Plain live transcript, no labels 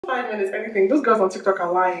5 minutes, anything. Those girls on TikTok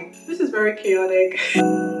are lying. This is very chaotic.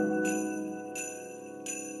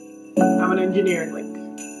 I'm an engineer, like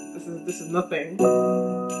this is nothing.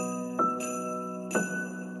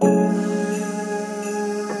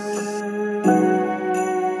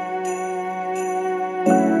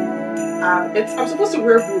 I'm supposed to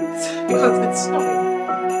wear boots because it's snowing.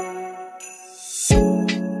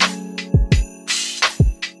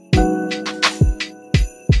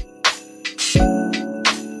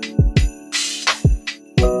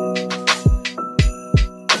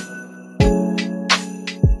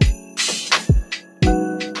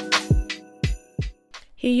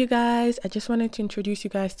 Hey you guys, I just wanted to introduce you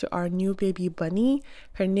guys to our new baby bunny.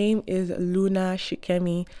 Her name is Luna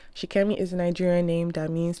Shikemi. Shikemi is a Nigerian name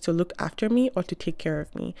that means to look after me or to take care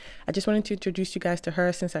of me. I just wanted to introduce you guys to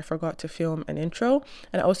her since I forgot to film an intro.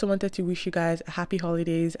 And I also wanted to wish you guys a happy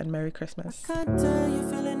holidays and Merry Christmas. I can't tell you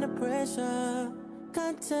feeling the pressure.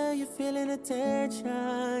 Can't tell you feeling the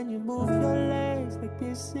tension. You move your legs like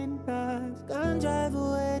this and that. Can't drive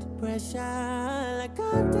away the pressure. Like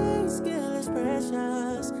can't tell you skill is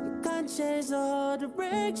precious. You can't change the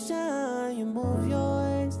direction. You move your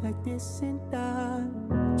ways like this and that.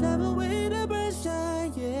 Drive away the pressure,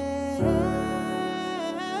 yeah.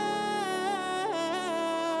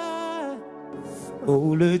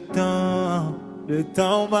 Oh, le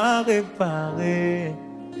temps m'a réparé.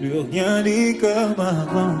 Plus rien n'est comme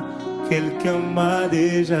avant, quelqu'un m'a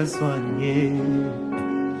déjà soigné.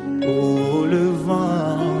 Oh, le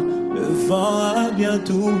vent a bien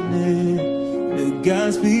tourné, ne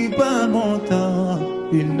gaspille pas mon temps,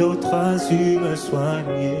 une autre a su me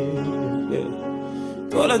soigner.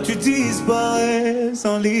 Toi là tu disparais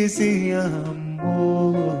sans laisser un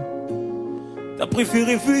mot, t'as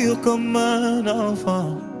préféré fuir comme un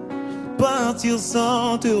enfant, partir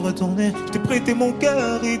sans te retourner. Je t'ai prêté mon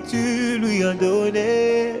cœur et tu lui as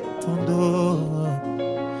donné ton dos.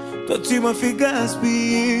 Toi tu m'as fait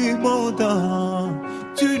gaspiller mon temps,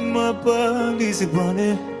 tu ne m'as pas laissé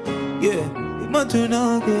parler, yeah. Et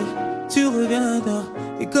maintenant que tu reviendras,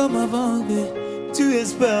 et comme avant que tu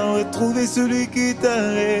espères retrouver celui qui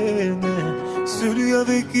t'a aimé, celui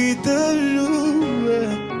avec qui t'as joué.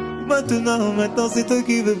 Maintenant c'est toi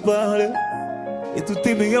qui veux parler, et toutes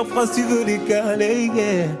tes meilleures phrases tu veux les caler,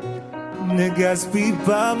 yeah. Ne gaspille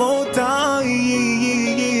pas mon temps,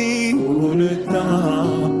 yeah. Oh, le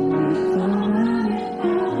temps.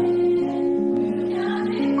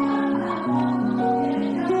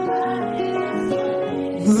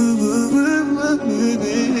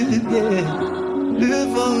 Le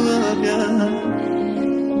vent va bien,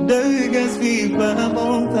 ne gaspille pas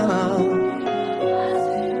mon temps.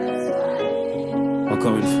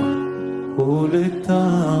 Encore une fois. Oh, le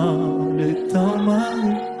temps m'a...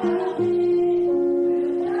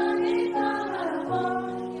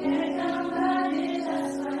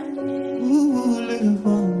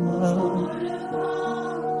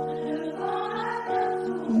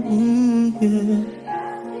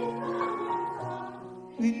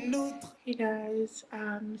 Hey guys,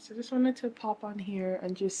 so just wanted to pop on here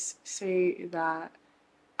and just say that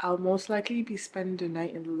I'll most likely be spending the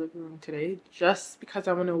night in the living room today, just because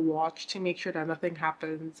I want to watch to make sure that nothing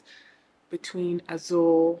happens between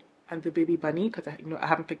Azul and the baby bunny, because I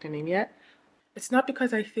haven't picked a name yet. It's not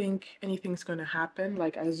because I think anything's going to happen,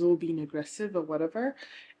 like Azul being aggressive or whatever.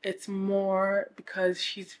 It's more because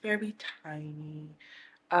she's very tiny.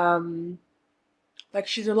 Like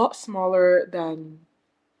she's a lot smaller than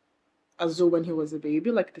Azul when he was a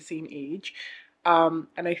baby, like the same age. And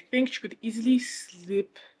I think she could easily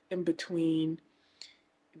slip in between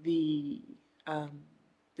the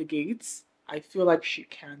gates. I feel like she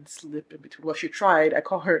can slip in between. Well, she tried. I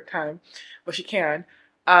call her at time, but she can.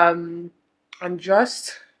 And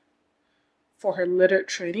just for her litter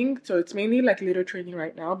training, so it's mainly like litter training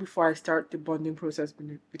right now before I start the bonding process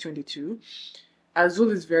between the two.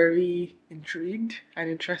 Azul is very intrigued and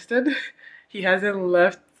interested. He hasn't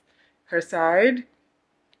left her side.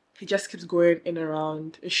 He just keeps going in and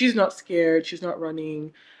around. She's not scared. She's not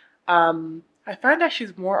running. I find that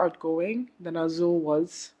she's more outgoing than Azul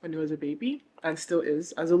was when he was a baby, and still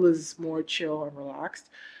is. Azul is more chill and relaxed.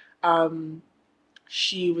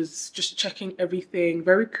 She was just checking everything,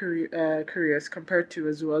 very curious compared to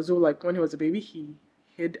Azul. Azul, like when he was a baby, he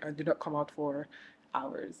hid and did not come out for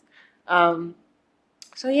hours.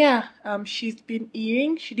 So yeah, she's been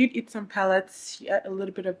eating. She did eat some pellets. She ate a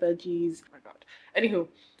little bit of veggies. Oh my god. Anywho,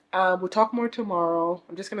 we'll talk more tomorrow.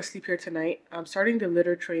 I'm just gonna sleep here tonight. I'm starting the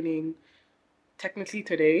litter training technically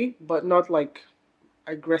today, but not like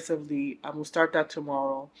aggressively. We'll start that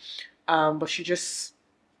tomorrow. But she just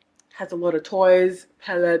has a lot of toys,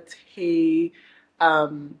 pellets, hay,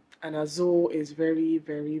 And Azul is very,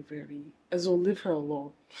 very, very Azul, leave her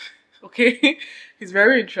alone. Okay? He's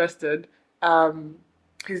very interested. Um,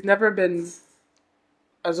 he's never been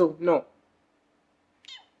Azul, no.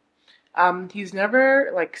 He's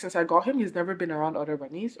never, like, since I got him, he's never been around other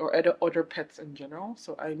bunnies or other pets in general.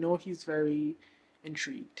 So I know he's very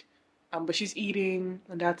intrigued. But she's eating,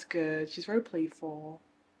 and that's good. She's very playful.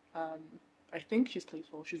 Um, I think she's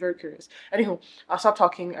playful. She's very curious. Anyhow, I'll stop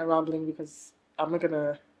talking and rambling because I'm not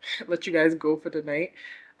gonna let you guys go for the night.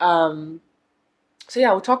 Um, so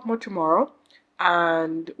yeah, we'll talk more tomorrow,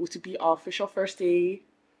 and it will be our official first day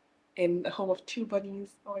in the home of two bunnies.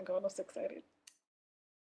 Oh my god, I'm so excited.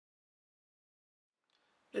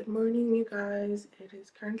 Good morning, you guys. It is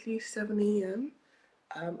currently 7 a.m.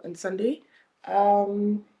 On Sunday.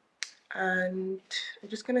 Um, and I'm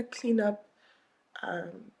just gonna clean up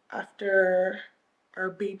after our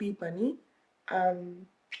baby bunny. Um,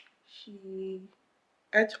 she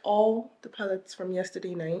ate all the pellets from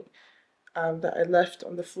yesterday night that I left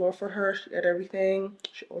on the floor for her. She ate everything.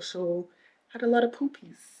 She also had a lot of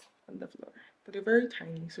poopies on the floor, but they're very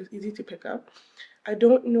tiny, so it's easy to pick up. I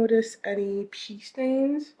don't notice any pee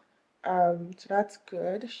stains, so that's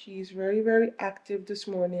good. She's very, very active this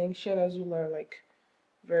morning. She and Azula are like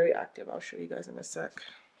very active. I'll show you guys in a sec.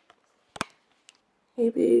 Hey,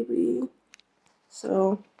 baby.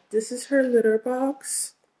 So this is her litter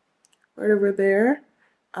box right over there.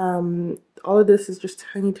 All of this is just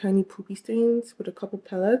tiny, tiny poopy stains with a couple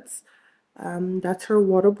pellets. That's her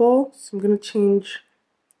water bowl. So I'm gonna change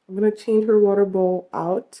her water bowl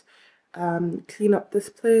out, clean up this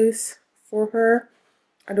place for her,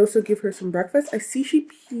 and also give her some breakfast. I see she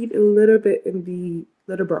peed a little bit in the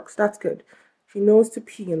litter box. That's good. She knows to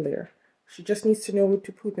pee in there. She just needs to know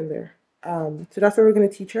to poop in there. So that's what we're gonna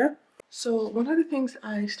teach her. So one of the things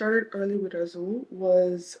I started early with Azul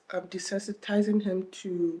was desensitizing him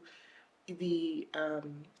to the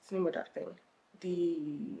what's the name of that thing?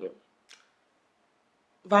 The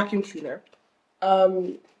vacuum cleaner.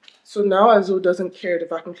 Um, so now Azul doesn't care the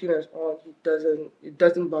vacuum cleaner is on. It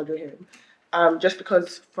doesn't bother him. Just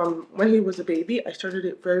because from when he was a baby, I started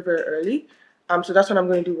it very, very early. So that's what I'm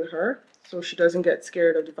going to do with her, so she doesn't get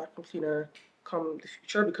scared of the vacuum cleaner come the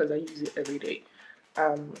future because I use it every day.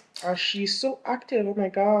 And she's so active. Oh my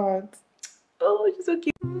god. Oh, she's so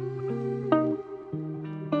cute.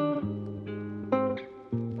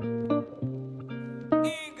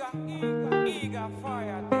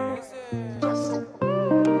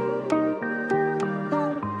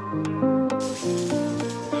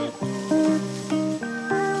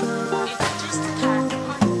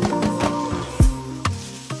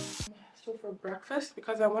 So for breakfast,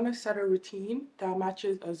 because I want to set a routine that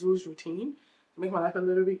matches Azul's routine to make my life a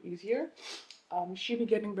little bit easier, she'll be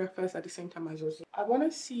getting breakfast at the same time as Azul. I want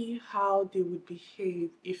to see how they would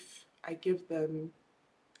behave if I give them,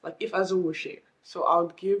 like if Azul will share. So I'll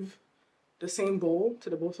give the same bowl to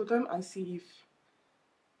the both of them and see if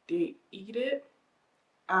they eat it.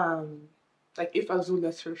 Like if Azul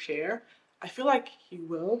lets her share. I feel like he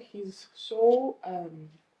will. He's so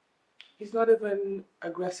he's not even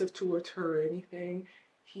aggressive towards her or anything.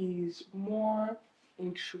 He's more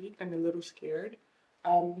intrigued and a little scared.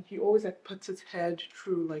 He always like puts his head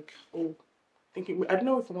through like, oh, thinking, I don't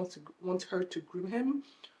know if he wants her to groom him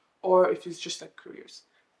or if he's just like curious.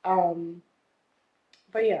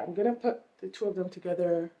 But yeah, I'm gonna put the two of them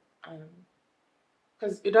together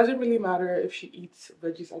because it doesn't really matter if she eats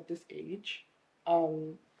veggies at this age.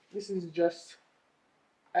 This is just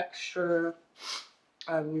extra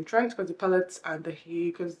nutrients because the pellets and the hay,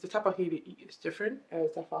 because the type of hay they eat is different.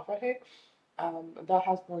 It's a fafa hay. That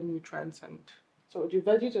has more nutrients, and so the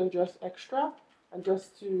veggies are just extra, and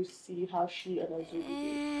just to see how she and Azul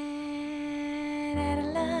behave.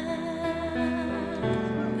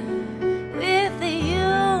 With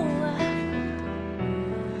you,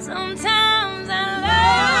 sometimes I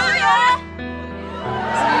love you,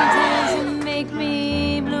 sometimes you make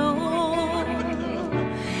me blue,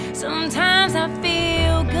 sometimes I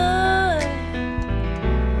feel good,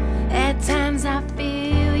 at times I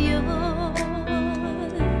feel yours,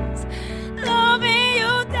 loving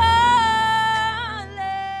you, darling.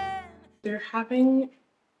 They're having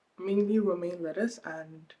mainly romaine lettuce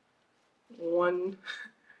and one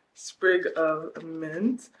sprig of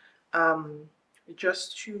mint,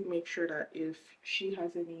 just to make sure that if she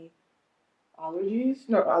has any allergies,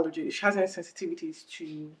 not allergies, if she has any sensitivities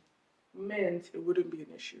to mint, it wouldn't be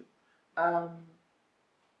an issue.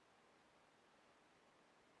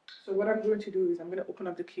 So what I'm going to do is I'm going to open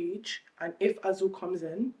up the cage, and if Azul comes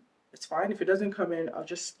in, it's fine. If it doesn't come in, I'll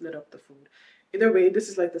just split up the food. Either way, this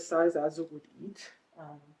is like the size that Azul would eat.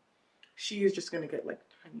 she is just gonna get like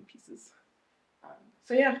tiny pieces.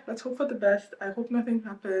 So yeah, let's hope for the best. I hope nothing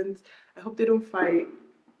happens. I hope they don't fight.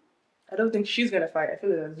 I don't think she's gonna fight. I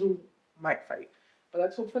feel like Azu might fight, but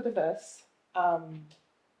let's hope for the best. So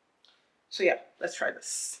yeah, let's try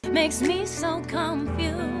this. Makes me so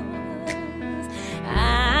confused.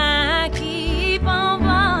 I keep on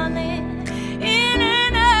falling in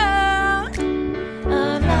and out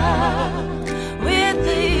of love with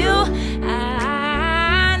you.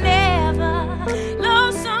 I never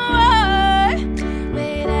lost someone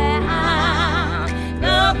way that I'm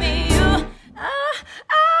loving you.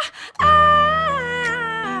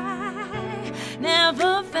 I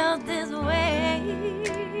never felt this way.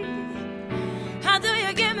 How do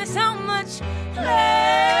you give me so much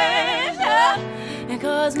pleasure and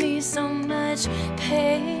cause me so much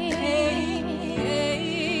pain?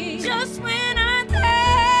 Just when I think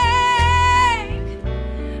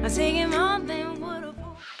I'm taking more than would have.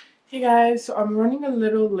 Hey guys, so I'm running a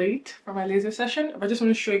little late for my laser session, but I just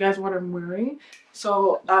want to show you guys what I'm wearing.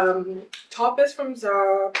 So top is from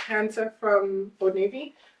Zara, pants are from Old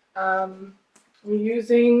Navy. I'm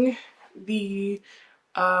using the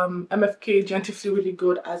MFK Gentle Fluidity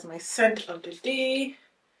Gold as my scent of the day.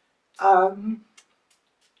 And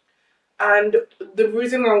the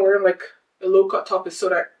reason I'm wearing like a low cut top is so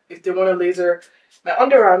that if they want to laser my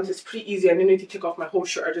underarms, it's pretty easy. I don't need to take off my whole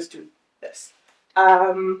shirt. I just do this.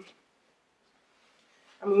 I'm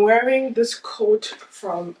wearing this coat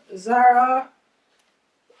from Zara,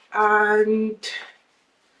 and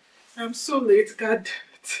I'm so late, god.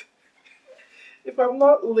 If I'm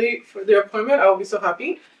not late for the appointment, I'll be so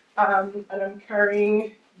happy. And I'm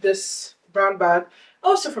carrying this brown bag,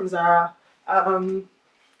 also from Zara.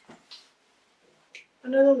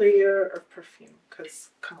 Another layer of perfume, because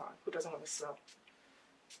come on, who doesn't want to smell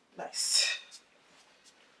nice?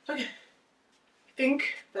 Okay, I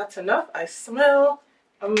think that's enough. I smell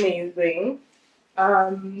amazing.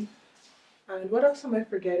 And what else am I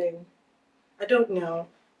forgetting? I don't know.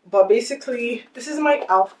 But basically, this is my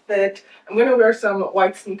outfit. I'm gonna wear some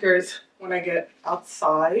white sneakers when I get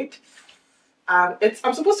outside. I'm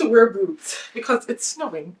supposed to wear boots because it's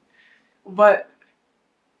snowing, but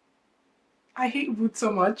I hate boots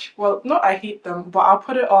so much. Well, not I hate them, but I'll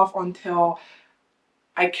put it off until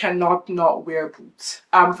I cannot not wear boots.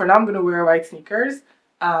 For now, I'm gonna wear white sneakers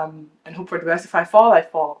and hope for the best. If I fall, I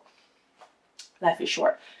fall. Life is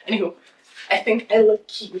short. Anywho, I think I look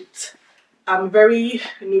cute. I'm very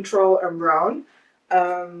neutral and brown.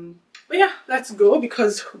 But yeah, let's go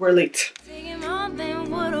because we're late.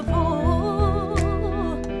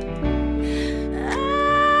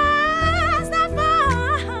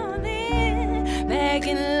 Back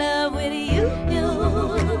in love with you.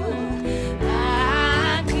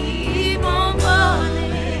 I keep on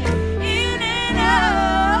falling in and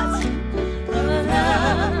out of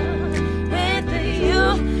love with you.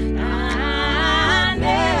 I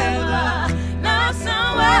never lost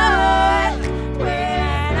someone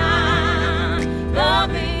when I'm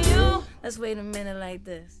loving you. Let's wait a minute like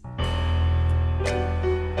this.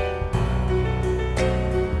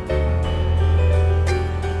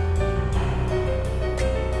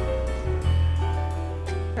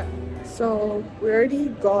 So we already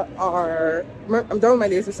got I'm done with my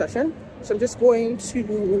laser session. So I'm just going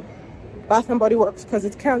to Bath and Body Works because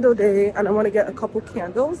it's candle day and I want to get a couple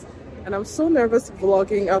candles. And I'm so nervous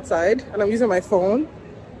vlogging outside and I'm using my phone.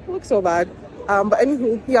 It looks so bad. But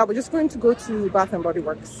anywho, yeah, we're just going to go to Bath and Body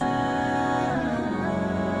Works.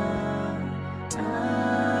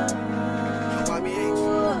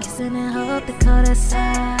 Kissing and hope to call us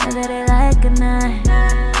that it like a night.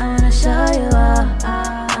 I wanna show you all.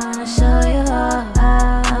 Show you all.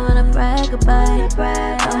 I wanna brag about it. I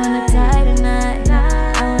wanna die tonight. I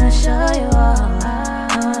wanna show you all. I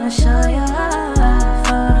wanna show you all. I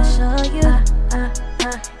wanna show you.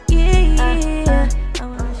 Yeah.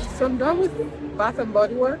 So I'm done with Bath and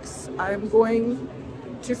Body Works. I'm going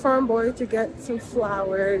to Farm Boy to get some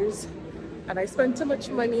flowers. And I spent too much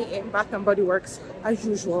money in Bath and Body Works as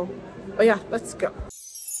usual. But yeah, let's go.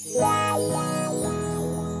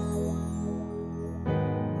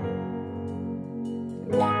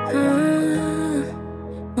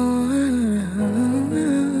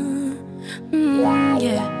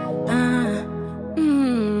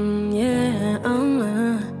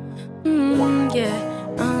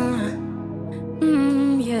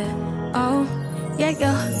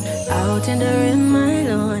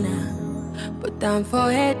 Down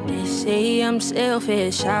for it, they say I'm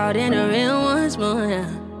selfish, out in the rain once more.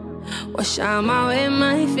 Wash out my way,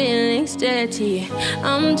 my feelings dirty.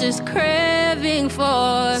 I'm just craving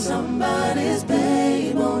for somebody's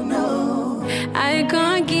babe, oh no. I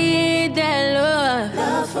can't get that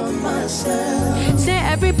love for myself. Say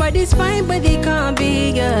everybody's fine, but they can't be,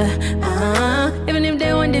 even if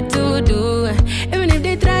they wanted to do, even if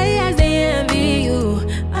they try as they envy you,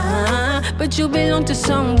 but you belong to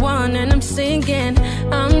someone, and I'm singing,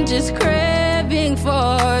 I'm just craving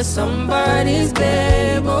for somebody's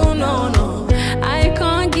babe. Oh no, no, I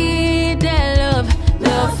can't get that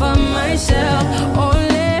love for myself. Ole,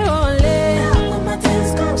 ole.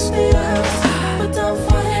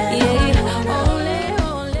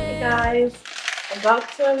 Hey guys, I got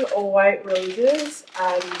some white roses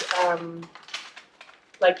and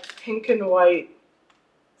like pink and white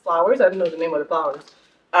flowers. I don't know the name of the flowers.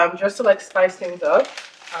 Just to like spice things up.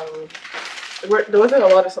 There wasn't a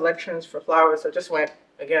lot of selections for flowers, so I just went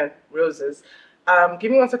again roses.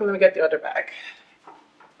 Give me 1 second. Let me get the other bag.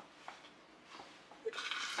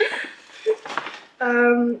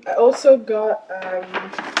 I also got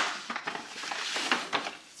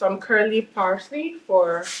some curly parsley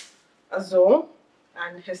for Azul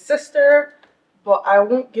and his sister, but I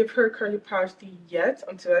won't give her curly parsley yet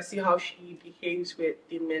until I see how she behaves with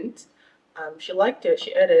the mint. She liked it,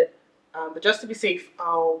 she ate it, but just to be safe,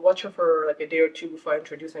 I'll watch her for like a day or two before I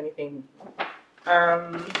introduce anything.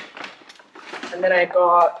 And then I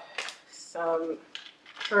got some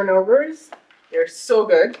turnovers. They're so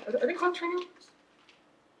good. Are they called turnovers?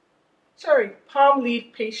 Sorry, palm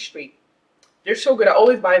leaf pastry. They're so good. I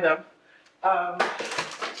always buy them. And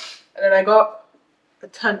then I got a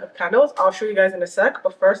ton of candles. I'll show you guys in a sec.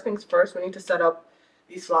 But first things first, we need to set up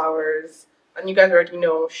these flowers. And you guys already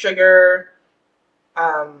know sugar,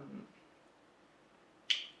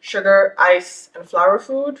 ice, and flower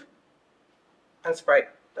food, and Sprite.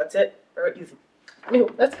 That's it. Very easy.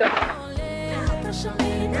 Anyway, let's go.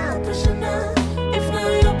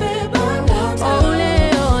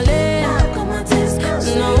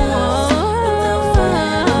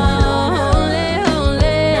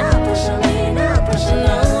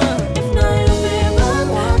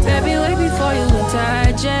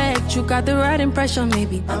 You got the right impression,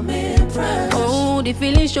 maybe I'm impressed. Oh, the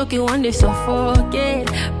feeling shocking one day, so forget.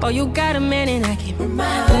 But you got a man and I can't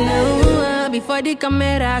remember. Before the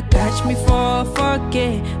camera catch me for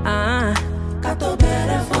forget. Got to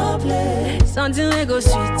better for play. Something like go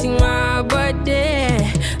sweet in my birthday.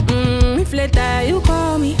 If later you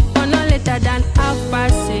call me, or no later than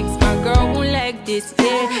 6:30. My girl won't like this,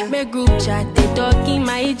 yeah. Make group chat, they talking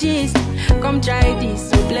my gist. Come try this,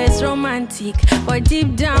 so less romantic. But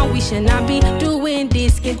deep down, we should not be doing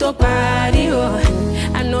this. Can't talk party, oh.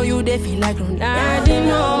 I know you they feel like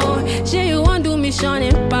Ronaldinho. Say you want to mission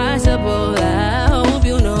impossible. I hope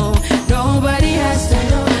you know. Nobody has to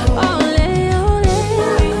know. Ole, ole.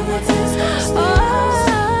 Oh,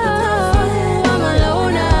 I'm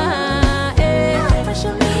alone, eh.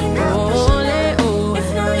 Ole,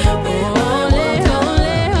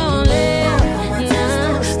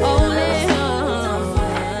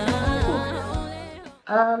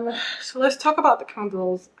 oh. So let's talk about the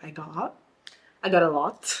candles I got. I got a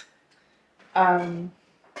lot.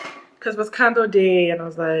 Because it was candle day and I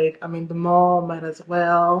was like, I'm in the mall, might as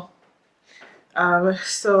well.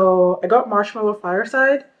 So I got Marshmallow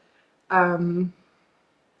Fireside. Come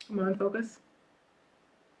on, focus.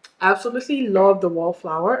 I absolutely love the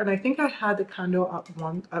wallflower, and I think I had the candle at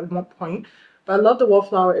one point. But I love the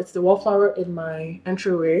wallflower. It's the wallflower in my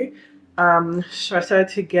entryway. So I decided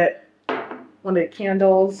to get one of the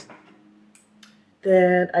candles.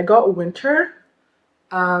 Then I got winter.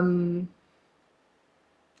 One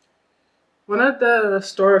of the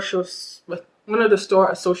store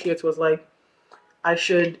associates was like, I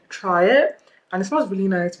should try it, and it smells really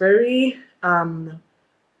nice. Very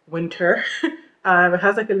winter. It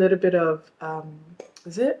has like a little bit of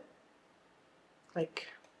is it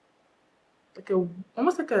like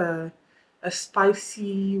almost like a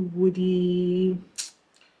spicy, woody,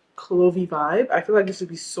 clovey vibe. I feel like this would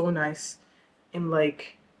be so nice in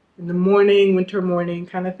like in the morning, winter morning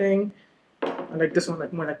kind of thing. And like this one,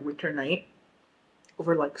 like more like winter night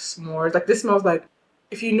over like s'mores. Like this smells like,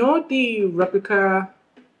 if you know the replica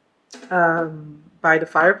by the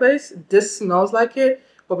fireplace, this smells like it,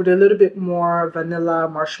 but with a little bit more vanilla,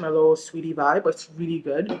 marshmallow, sweetie vibe. But it's really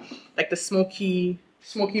good, like the smoky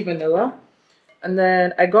vanilla. And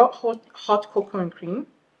then I got hot cocoa and cream.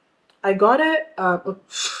 I got it.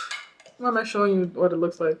 Why am I showing you what it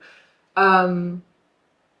looks like? Come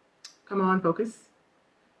on, focus.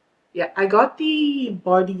 Yeah, I got the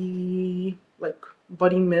body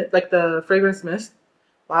mist, like the fragrance mist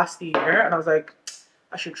last year, and I was like,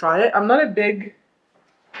 I should try it.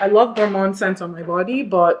 I love gourmand scents on my body,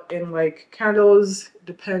 but in like candles,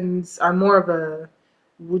 depends. I'm more of a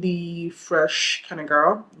woody, fresh kind of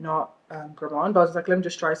girl, not gourmand. But I was like, let me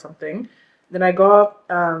just try something. Then I got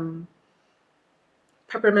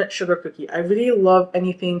peppermint sugar cookie. I really love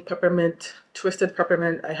anything peppermint, twisted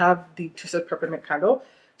peppermint. I have the twisted peppermint candle.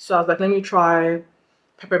 So I was like, let me try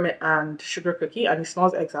peppermint and sugar cookie, and it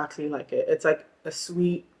smells exactly like it. It's like a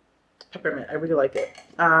sweet peppermint. I really like it.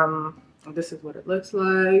 This is what it looks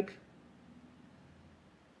like.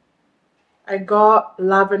 I got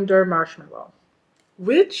lavender marshmallow,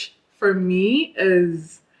 which for me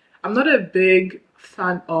is, I'm not a big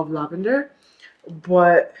fan of lavender,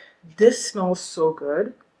 but this smells so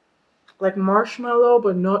good. Like marshmallow,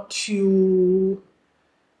 but not too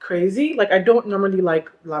crazy. Like I don't normally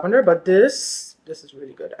like lavender, but this is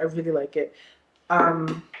really good. I really like it.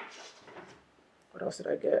 What else did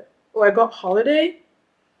I get? Oh, I got holiday.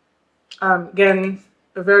 Again,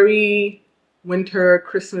 a very winter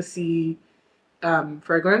Christmassy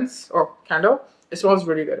fragrance or candle. It smells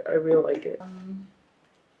really good. I really like it.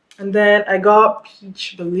 And then I got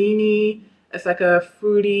peach bellini. It's like a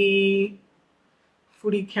fruity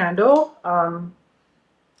candle.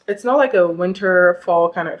 It's not like a winter fall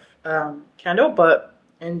kind of candle, but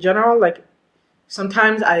in general, like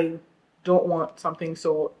sometimes I don't want something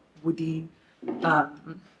so woody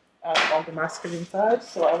on the masculine side,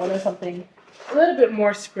 so I wanted something a little bit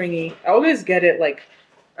more springy. I always get it like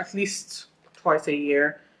at least twice a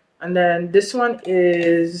year. And then this one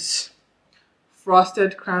is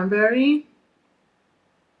frosted cranberry.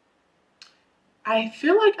 I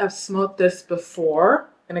feel like I've smelled this before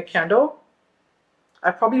in a candle.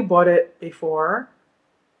 I probably bought it before,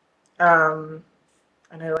 and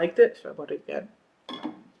I liked it, so I bought it again.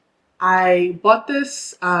 I bought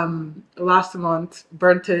this last month,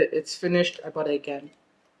 burnt it, it's finished, I bought it again.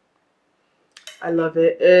 I love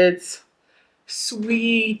it. It's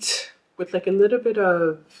sweet with like a little bit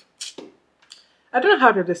of, I don't know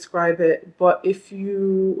how to describe it, but if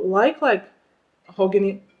you like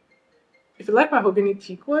mahogany, if you like mahogany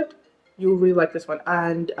teak wood, you'll really like this one.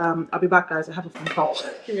 And I'll be back, guys. I have a phone call.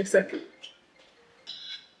 Give me a second.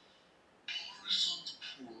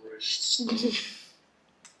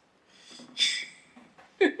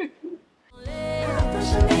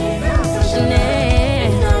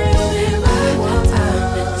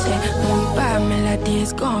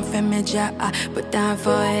 Put down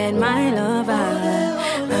forehead, my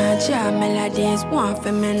lover. Child melodies, one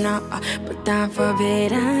for me now. Put down for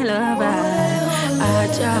bed, I love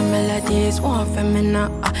her. Child melodies, one for me now.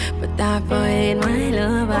 Put down forehead, my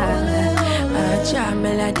lover. Child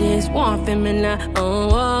melodies, one for me now. Oh,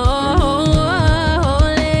 oh, oh, oh.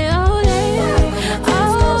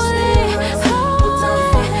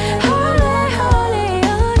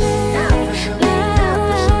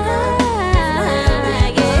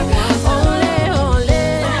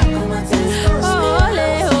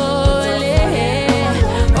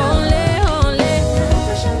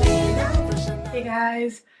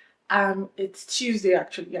 It's Tuesday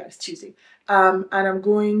actually. Yeah, it's Tuesday. And I'm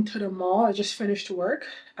going to the mall. I just finished work.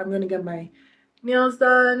 I'm gonna get my nails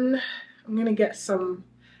done. I'm gonna get some,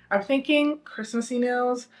 I'm thinking Christmassy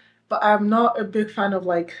nails, but I'm not a big fan of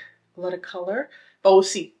like a lot of color, but we'll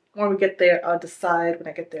see. When we get there, I'll decide when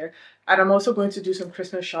I get there. And I'm also going to do some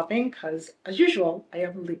Christmas shopping because as usual, I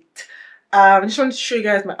am late. I just wanted to show you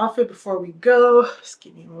guys my outfit before we go. Just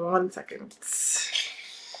give me 1 second.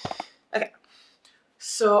 Okay.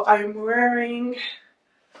 So I'm wearing,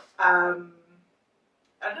 I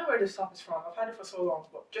don't know where this top is from. I've had it for so long,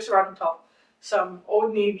 but just a random top. Some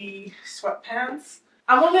Old Navy sweatpants.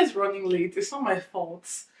 I'm always running late. It's not my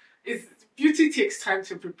fault. Beauty takes time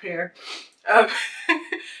to prepare.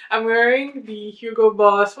 I'm wearing the Hugo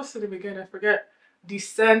Boss, what's the name again? I forget. The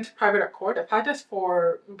scent Private Accord. I've had this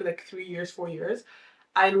for maybe like 3 years, 4 years.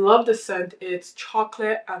 I love the scent. It's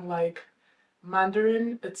chocolate and like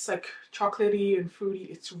mandarin. It's like chocolatey and fruity.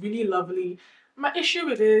 It's really lovely. My issue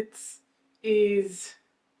with it is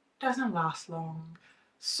it doesn't last long.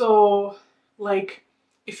 So like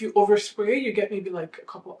if you overspray, you get maybe like a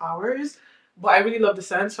couple hours. But I really love the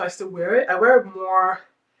scent, so I still wear it. I wear it more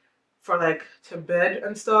for like to bed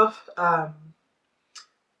and stuff. But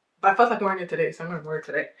I felt like wearing it today, so I'm gonna wear it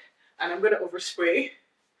today. And I'm gonna overspray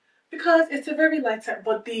because it's a very light scent.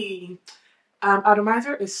 But the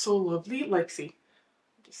atomizer is so lovely. Like, see,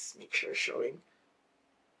 just make sure it's showing.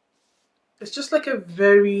 It's just like a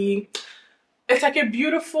very, it's like a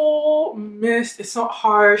beautiful mist. It's not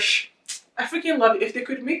harsh. I freaking love it. If they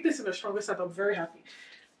could make this in a stronger scent, I'm very happy.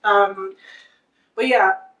 But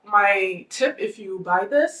yeah, my tip if you buy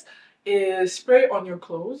this is spray it on your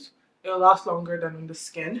clothes. It'll last longer than on the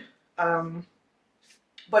skin. But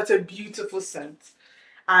it's a beautiful scent.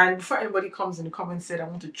 And before anybody comes in the comments said I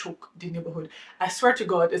want to choke the neighborhood, I swear to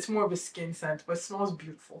God, it's more of a skin scent, but it smells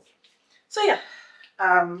beautiful. So yeah,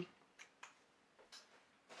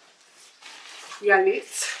 we are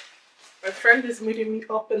late. My friend is meeting me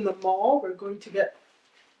up in the mall. We're going to get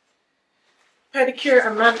pedicure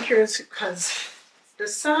and manicures because the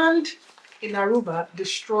sand in Aruba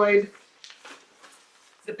destroyed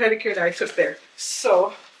the pedicure that I took there.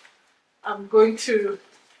 So I'm going to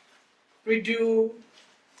redo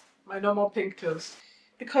my normal pink toes.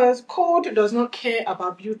 Because cold does not care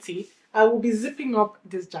about beauty, I will be zipping up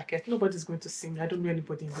this jacket. Nobody's going to see me. I don't know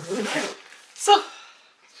anybody in the room. So,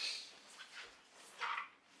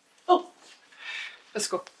 oh, let's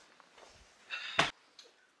go.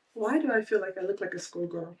 Why do I feel like I look like a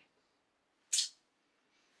schoolgirl?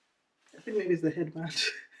 I think maybe it's the headband.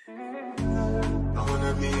 I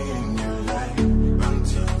wanna be in your life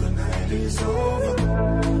until the night is over.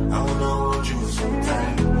 I wanna hold you so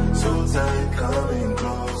tight, coming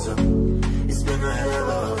closer. It's been a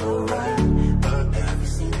hell of a ride, but every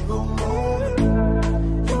single moment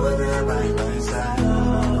you were there by my side.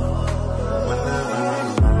 Whenever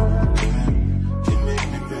I'm wrong, you make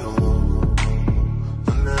me feel low.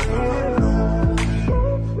 Whenever I'm alone,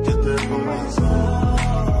 you're there for my soul.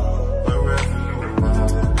 Wherever you are,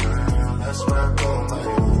 girl, that's where I call my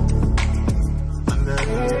own.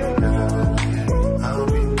 Whenever you're down, I'll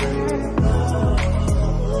be there.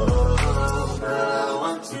 I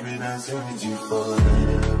want to be dancing with you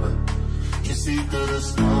forever. You see through the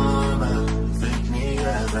storm and take me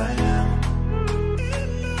as I am.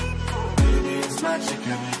 Baby, it's magic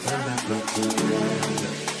and we turn that look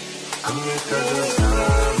together. Come here, cause it's time.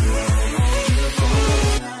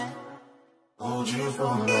 Hold you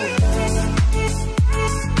for now.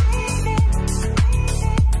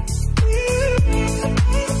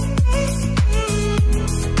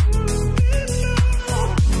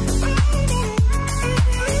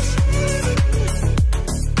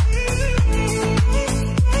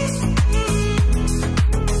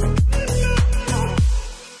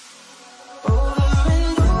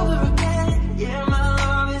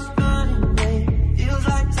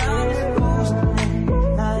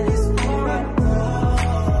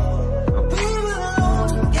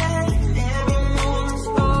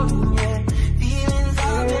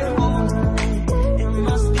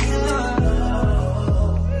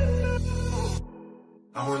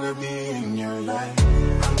 I wanna be in your life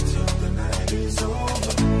until the night is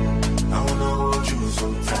over. I wanna hold you so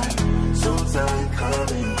tight,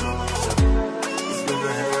 coming closer. It's been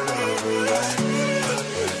a hell of a ride, but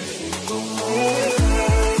every single moment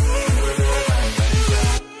you were there by my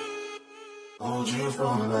side. Hold you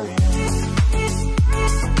for life.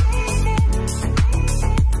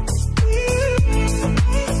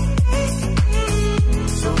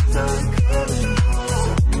 So tight, coming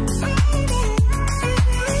closer.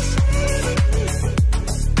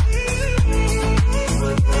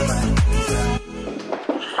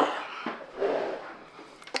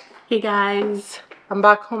 Hey guys, I'm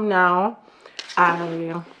back home now.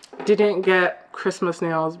 I didn't get Christmas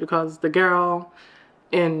nails because the girl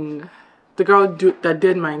that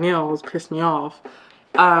did my nails pissed me off.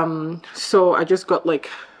 So I just got like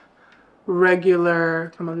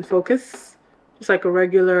regular, come on, focus. Just like a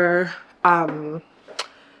regular,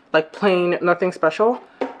 like plain, nothing special.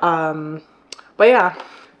 But yeah,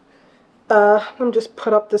 let me just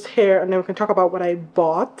put up this hair and then we can talk about what I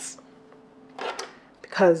bought.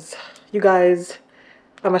 Because you guys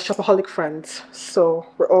are my shopaholic friends, so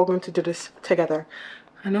we're all going to do this together.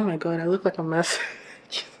 And oh my god, I look like a mess.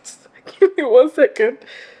 Jesus, give me 1 second.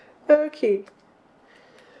 Okay.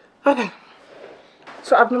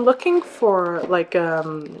 So I've been looking for like a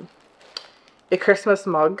Christmas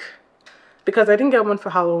mug because I didn't get one for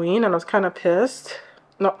Halloween and I was kind of pissed.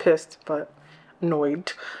 Not pissed, but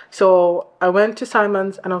annoyed. So I went to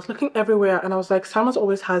Simon's and I was looking everywhere and I was like, Simon's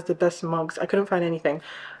always has the best mugs. I couldn't find anything.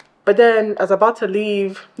 But then as I was about to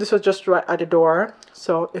leave, this was just right at the door.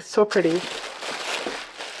 So it's so pretty.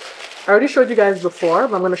 I already showed you guys before,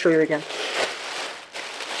 but I'm going to show you again.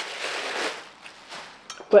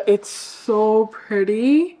 But it's so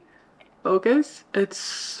pretty. Focus. It's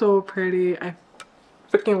so pretty. I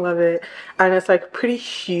freaking love it. And it's like pretty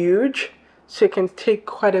huge. So it can take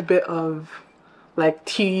quite a bit of like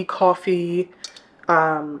tea, coffee,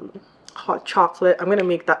 hot chocolate. I'm gonna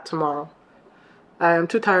make that tomorrow. I'm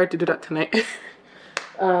too tired to do that tonight.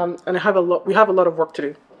 And we have a lot of work to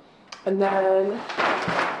do. And then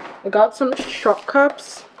I got some shop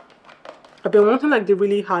cups. I've been wanting like the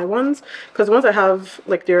really high ones because the ones I have,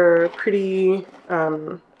 like, they're pretty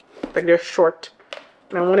like they're short,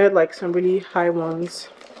 and I wanted like some really high ones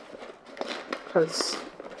because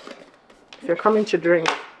If you're coming to drink,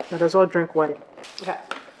 might as well drink wine. Okay.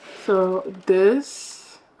 So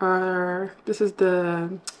this is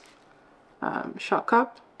the shot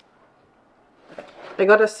cup. I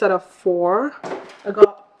got a set of 4. I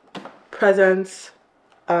got presents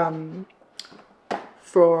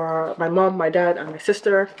for my mom, my dad, and my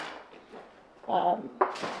sister. And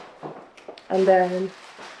then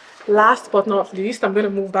last but not least, I'm going to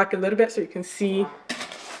move back a little bit so you can see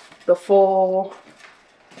the full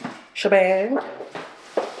shebang.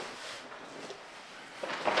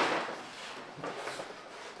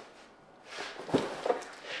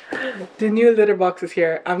 The new litter box is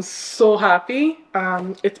here. I'm so happy.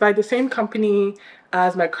 It's by the same company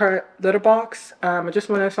as my current litter box. I just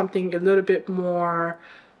wanted something a little bit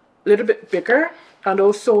bigger, and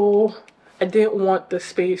also I didn't want the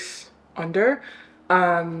space under,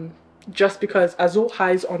 just because Azul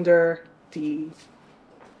hides under the,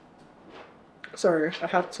 sorry, I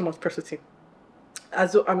have too much persisting.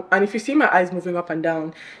 Azul, and if you see my eyes moving up and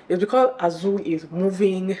down, it's because Azul is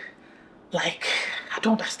moving like, I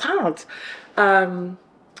don't understand.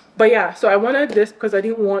 But yeah, so I wanted this because I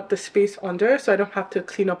didn't want the space under, so I don't have to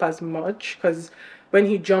clean up as much, because when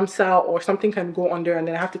he jumps out or something can go under and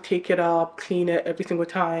then I have to take it up, clean it every single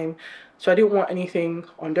time. So I didn't want anything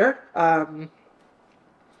under.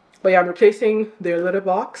 But yeah, I'm replacing their litter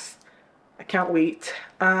box. I can't wait.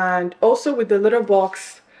 And also with the litter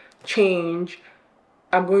box change,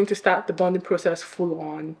 I'm going to start the bonding process full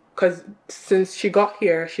on, because since she got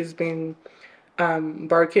here, she's been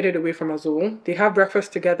barricaded away from Azul. They have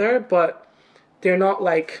breakfast together, but they're not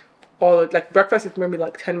like breakfast is maybe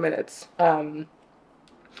like 10 minutes.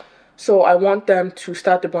 So I want them to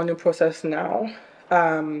start the bonding process now.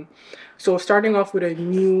 So starting off with a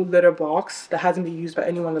new litter box that hasn't been used by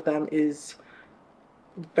any one of them is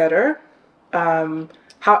better.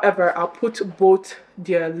 However, I'll put both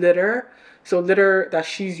their litter, so litter that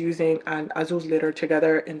she's using and Azul's litter,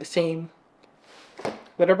 together in the same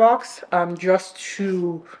litter box, just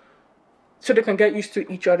so they can get used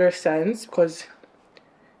to each other's scents, because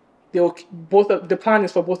the plan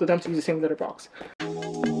is for both of them to use the same litter box.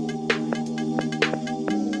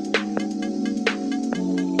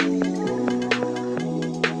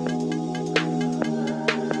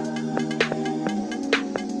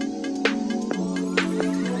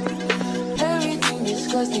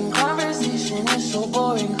 Conversation is so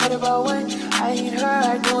boring. Heard about what I hate her,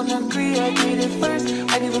 I don't agree. I did it first,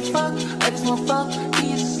 I give a fuck, I just want fuck.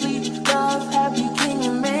 Peace, sleep, love, happy. Can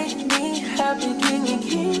you make me happy? Can you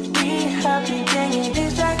keep me happy? Can you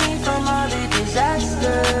distract me from all the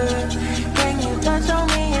disaster? Can you touch on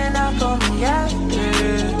me and I'll call me after?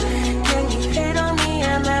 Can you hate on me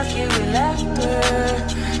and mask it with laughter?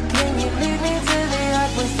 Can you leave me to the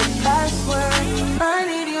yard with the password? I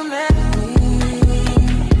need you, man.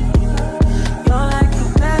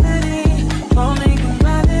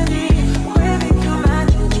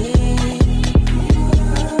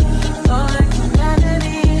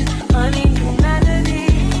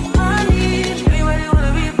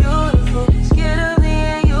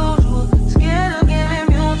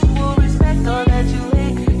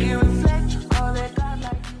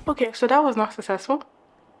 Okay, so that was not successful.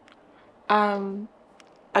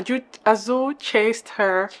 Azul chased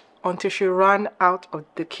her until she ran out of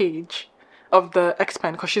the cage of the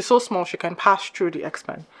X-Pen, because she's so small she can pass through the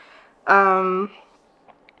X-Pen.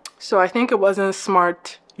 So I think it wasn't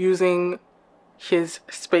smart using his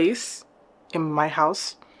space in my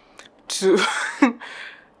house to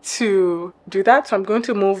to do that. So I'm going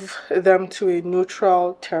to move them to a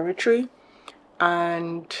neutral territory,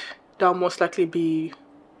 and that'll most likely be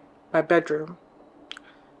my bedroom.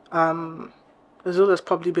 Azul has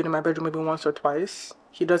probably been in my bedroom maybe once or twice.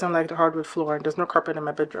 He doesn't like the hardwood floor, and there's no carpet in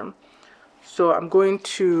my bedroom. So I'm going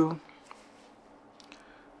to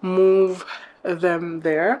move them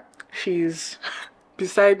there. She's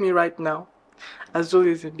beside me right now. Azul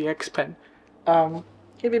is in the X-Pen.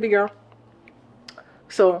 Hey baby girl.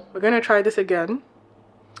 So we're gonna try this again.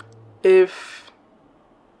 If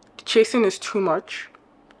the chasing is too much,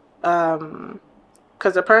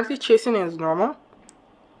 because apparently chasing is normal.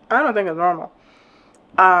 I don't think it's normal.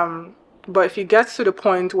 But if it gets to the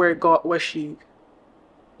point where she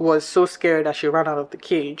was so scared that she ran out of the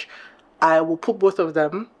cage, I will put both of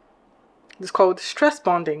them. It's called stress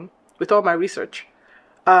bonding with all my research.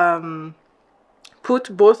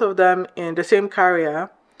 Put both of them in the same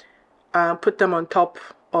carrier and put them on top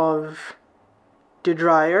of the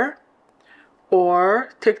dryer, or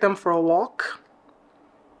take them for a walk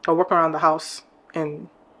or walk around the house in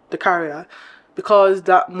the carrier, because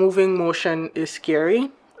that moving motion is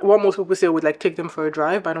scary. What most people say would like take them for a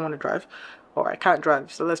drive, but I don't want to drive, or I can't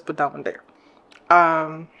drive, so let's put that one there.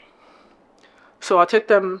 So I'll take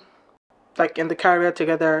them like in the carrier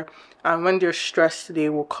together, and when they're stressed they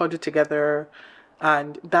will cuddle together,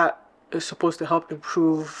 and that is supposed to help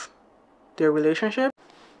improve their relationship.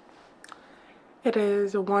 It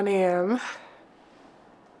is 1 a.m.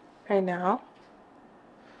 right now.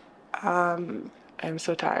 I'm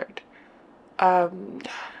so tired.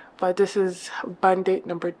 But this is band date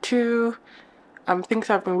number 2. Things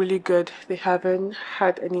have been really good. They haven't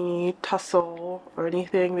had any tussle or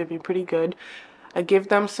anything. They've been pretty good. I gave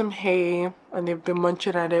them some hay and they've been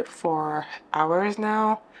munching at it for hours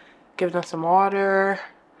now. Give them some water.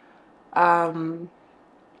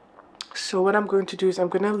 So what I'm going to do is I'm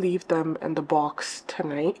going to leave them in the box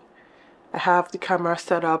tonight. I have the camera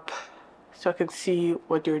set up so I can see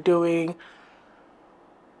what they're doing.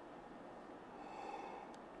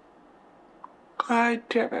 God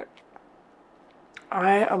damn it.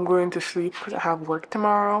 I am going to sleep because I have work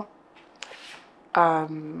tomorrow.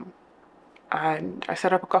 And I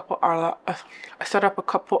set up a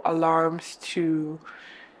couple alarms to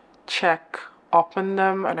check up on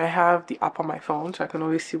them, and I have the app on my phone so I can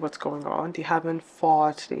always see what's going on. They haven't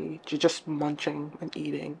fought, they're just munching and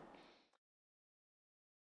eating.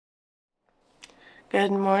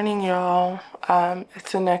 Good morning, y'all.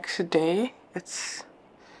 It's the next day. It's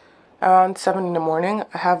around 7 in the morning.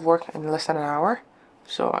 I have work in less than an hour,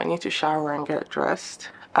 so I need to shower and get dressed.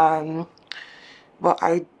 But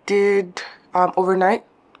I did overnight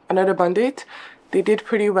another band date. They did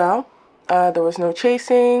pretty well. There was no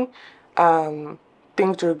chasing.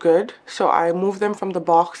 Things were good. So I moved them from the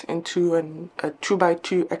box into a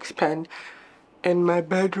 2x2 expand in my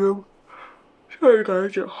bedroom. Sorry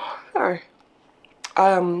guys, sorry.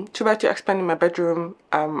 2x2 expand in my bedroom,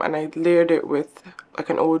 and I layered it with like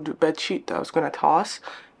an old bed sheet that I was gonna toss,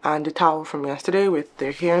 and the towel from yesterday with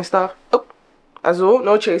their hair and stuff. Oh, Azul,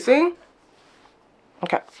 no chasing.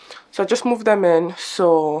 Okay, so I just moved them in,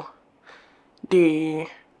 so they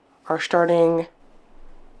are starting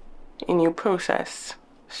a new process.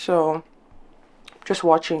 So just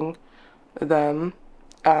watching them.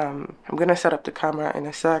 I'm gonna set up the camera in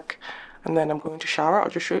a sec, and then I'm going to shower. I'll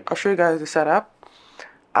show you guys the setup.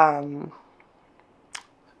 Fun.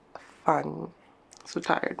 So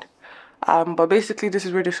tired. But basically this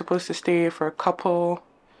is where they're supposed to stay for a couple,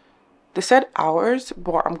 they said hours,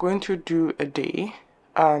 but I'm going to do a day.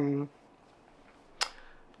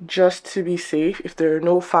 Just to be safe. If there are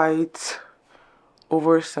no fights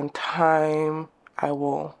over some time, I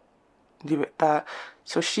will leave it that.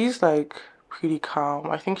 So she's like pretty calm.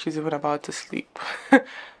 I think she's even about to sleep.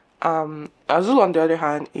 Azul on the other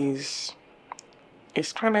hand is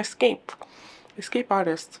trying to escape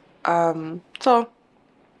artist. So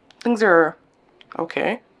things are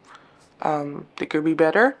okay. They could be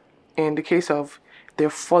better in the case of they're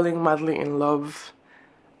falling madly in love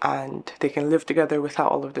and they can live together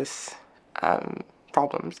without all of this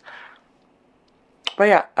problems. But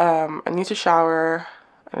yeah, I need to shower.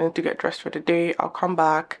 I need to get dressed for the day. I'll come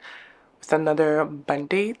back with another band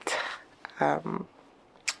date. So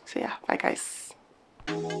yeah, bye guys.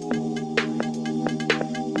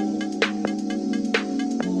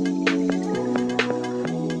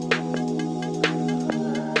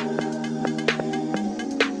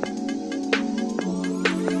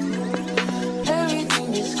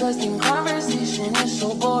 Conversation is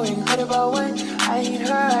so boring. Heard about what? I hate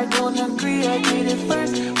her, I don't agree. I did it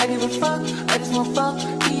first. I give a fuck. I just want fuck.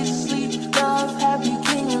 Eat, sleep, love, happy.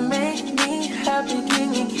 Can you make me happy?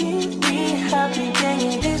 Can you keep me happy? Can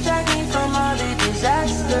you distract me from all the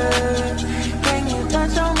disaster? Can you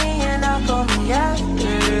touch on me and I'll call me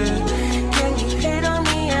after? Can you hate on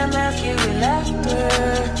me and mask it with laughter?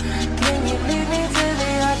 Can you lead me to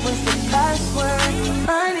the app with the password?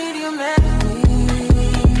 I need you, man.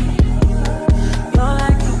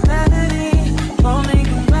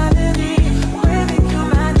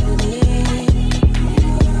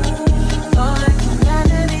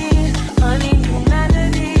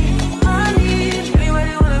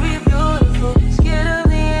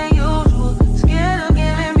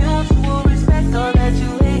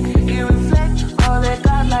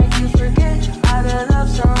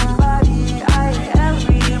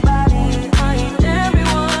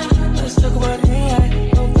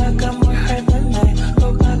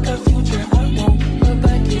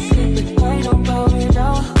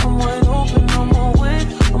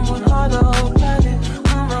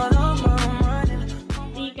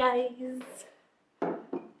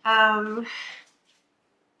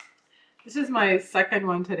 This is my second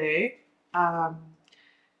one today.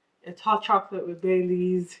 It's hot chocolate with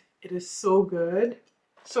Baileys. It is so good.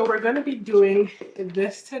 So we're gonna be doing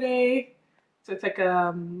this today. So it's like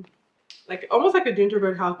like almost like a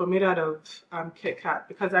gingerbread house, but made out of Kitkat,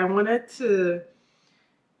 because I wanted to.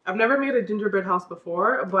 I've never made a gingerbread house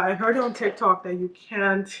before, but I heard on TikTok that you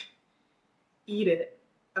can't eat it,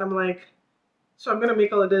 and I'm like, so I'm gonna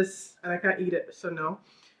make all of this and I can't eat it, so no.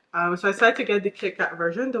 So I decided to get the Kitkat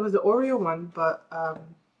version. There was the Oreo one, but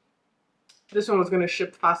this one was gonna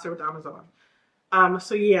ship faster with Amazon.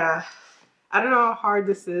 So yeah, I don't know how hard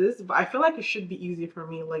this is, but I feel like it should be easy for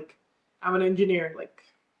me. Like, I'm an engineer. Like,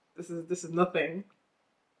 this is nothing.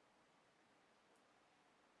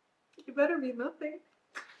 You better be nothing.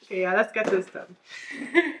 Okay, yeah, let's get this done.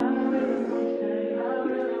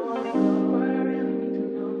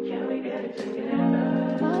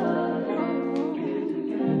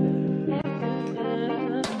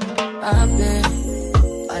 I've been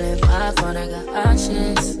falling my phone, I got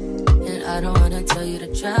options, and I don't wanna tell you to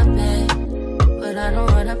drop it, but I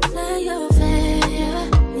don't wanna play your fair.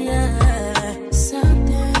 Yeah,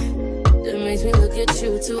 something that makes me look at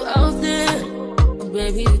you too often. Oh,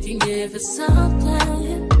 baby, you can give it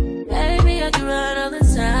something. Baby, I can run all the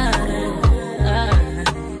time.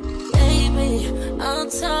 Baby, I'm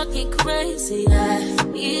talking crazy. I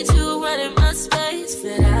need you running my space,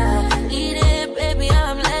 but I need it, baby.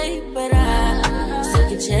 I'm late, but I still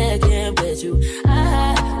can check in with you.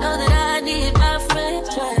 I know that I need my friends,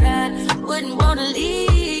 but I wouldn't wanna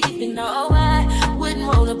leave. You know, I wouldn't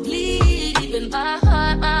wanna bleed. Even my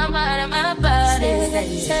heart, my mind, and my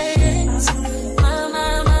body. Say it. My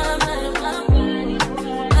mind, my body.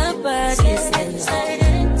 My body says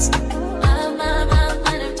it. My mind,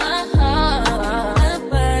 and my heart. My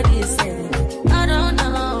body says it. I don't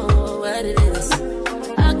know what it is.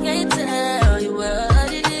 I can't tell you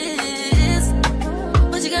what it is,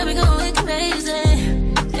 but you got me going crazy.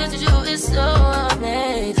 Just to do it so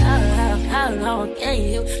amazing. How long can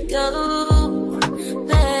you go,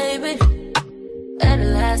 baby? Better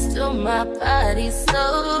last till my body's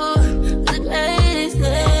so crazy.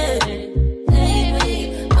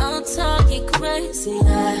 Baby, I'm talking crazy. I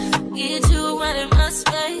need you running my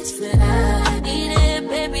space, but I need it,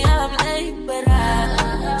 baby. I'm late, but I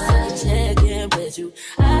still check in with you.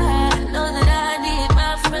 I know that I need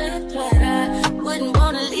my friends, but I wouldn't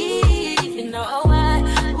wanna leave. You know,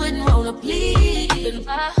 I wouldn't wanna bleed. Even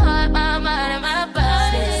my heart, my mind, and my body.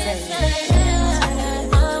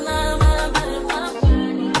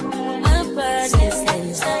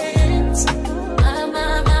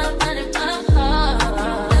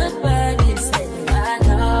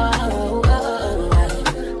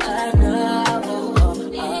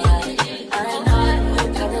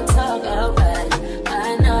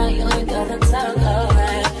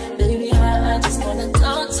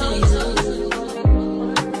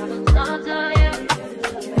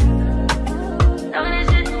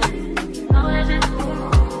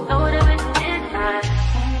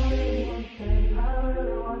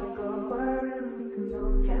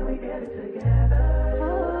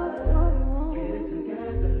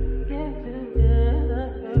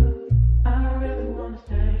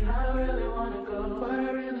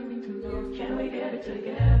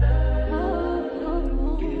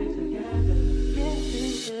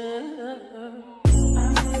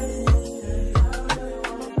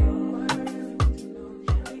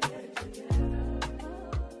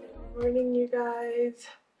 Morning, you guys.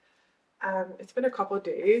 It's been a couple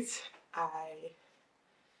days.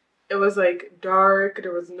 It was like dark,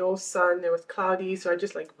 there was no sun, it was cloudy, so I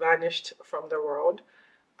just like vanished from the world.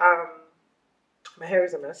 My hair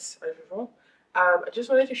is a mess as usual. I just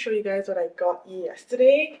wanted to show you guys what I got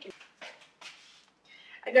yesterday.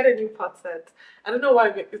 I got a new pot set. I don't know why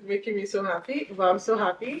it's making me so happy, but I'm so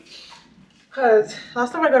happy because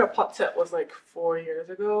last time I got a pot set was like 4 years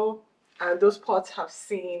ago, and those pots have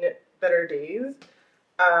seen better days.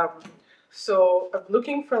 So I'm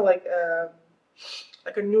looking for like a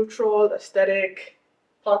neutral aesthetic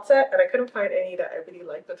pot set, and I couldn't find any that I really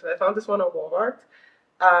liked until I found this one on Walmart.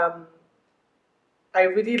 I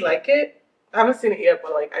really like it. I haven't seen it yet,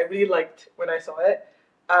 but like I really liked when I saw it.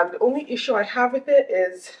 The only issue I have with it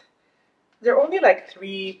is there are only like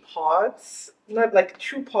 3 pots, not like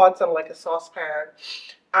 2 pots on like a saucepan,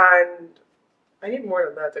 and I need more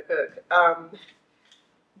than that to cook.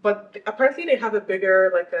 But apparently they have a bigger,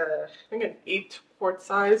 like I think an 8-quart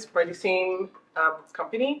size by the same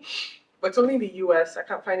company, but it's only in the US. I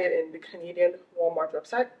can't find it in the Canadian Walmart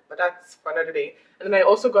website, but that's for another day. And then I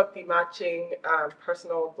also got the matching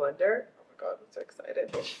personal blender. Oh my god, I'm so excited.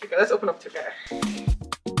 Okay, let's open up together.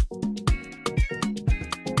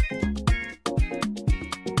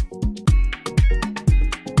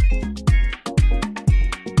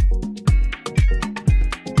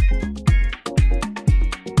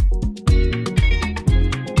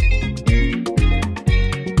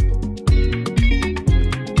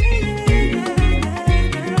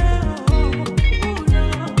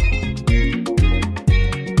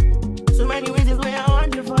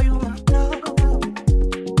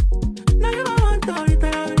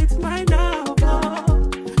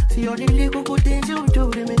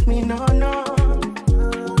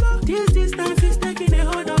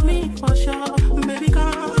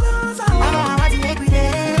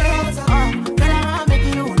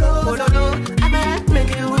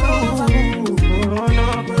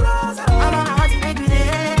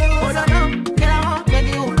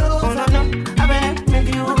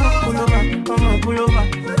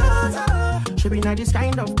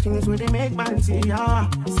 things where they make man see ya.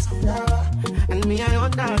 And me, I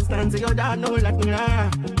understand, so your dad know like me,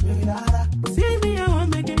 see me, I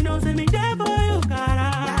want make you know, say me there for you,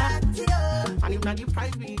 cara. And if not, you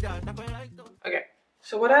price me that, I like to. Okay,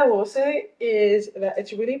 so what I will say is that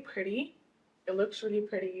it's really pretty. It looks really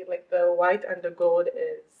pretty. Like the white and the gold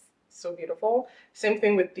is so beautiful. Same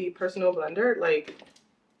thing with the personal blender. Like,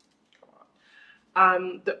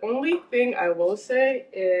 the only thing I will say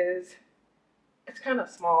is it's kind of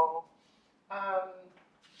small.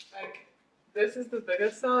 Like this is the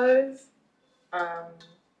biggest size.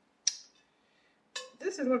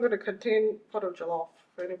 This is not going to contain pot of jollof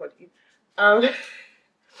for anybody.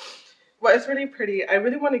 But it's really pretty. I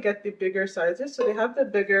really want to get the bigger sizes. So they have the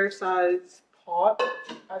bigger size pot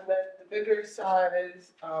and then the bigger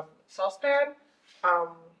size saucepan.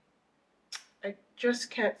 I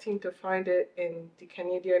just can't seem to find it in the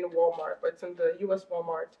Canadian Walmart, but it's in the US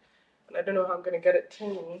Walmart. And I don't know how I'm going to get it to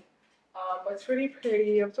me. But it's really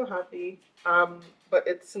pretty. I'm so happy. But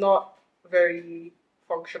it's not very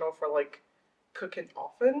functional for like cooking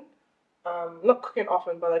often. Not cooking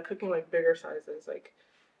often, but like cooking like bigger sizes. Like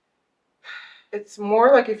it's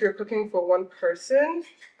more like if you're cooking for one person.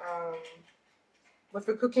 But if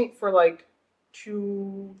you're cooking for like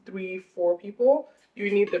 2, 3, 4 people, you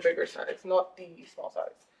need the bigger size, not the small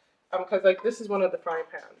size. Because like this is one of the frying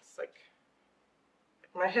pans. Like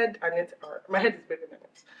my head is bigger than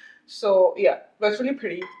it. So yeah, but it's really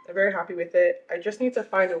pretty. I'm very happy with it. I just need to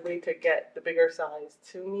find a way to get the bigger size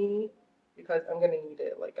to me because I'm gonna need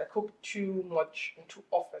it. Like I cook too much and too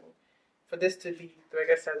often for this to be the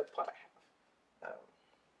bigger size of pot I have.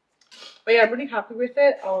 But yeah, I'm really happy with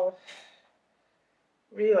it.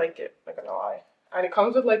 Really like it, not gonna lie. And it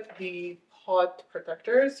comes with like the pot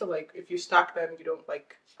protectors, so like if you stack them, you don't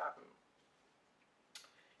like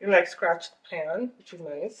scratch the pan, which is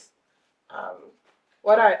nice.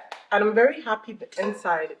 And I'm very happy the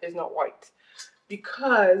inside is not white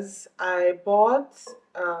because I bought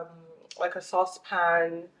like a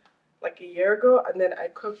saucepan like a year ago, and then I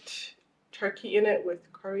cooked turkey in it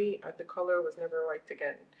with curry, and the color was never white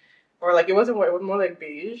again. Or like it wasn't white, it was more like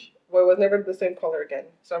beige, but it was never the same color again.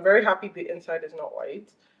 So I'm very happy the inside is not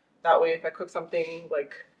white. That way if I cook something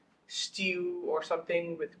like stew or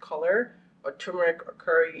something with color, or turmeric or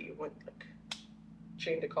curry, it won't like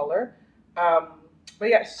change the color. But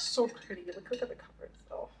yeah, it's so pretty. Look at the cover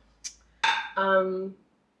itself.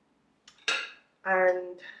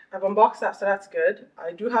 And I've unboxed that, so that's good.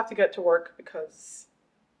 I do have to get to work because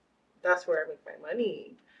that's where I make my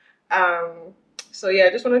money. So yeah, I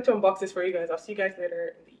just wanted to unbox this for you guys. I'll see you guys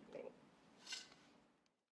later in the evening.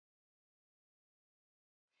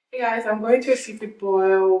 Hey guys, I'm going to a seafood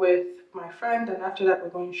boil with my friend, and after that we're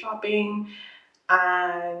going shopping,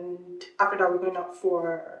 and after that we're going out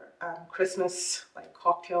for Christmas like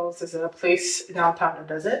cocktails. There's a place downtown that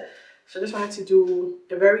does it. So I just wanted to do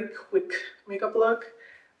a very quick makeup look.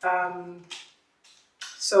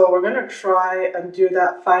 So we're gonna try and do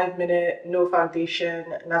that 5-minute, no foundation,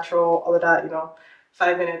 natural, all of that,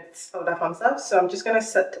 5 minutes, all that fun stuff. So I'm just gonna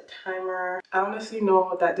set the timer. I honestly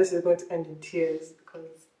know that this is going to end in tears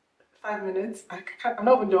because 5 minutes, I'm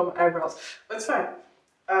not even doing my eyebrows, but it's fine.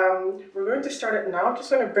 We're going to start it now. I'm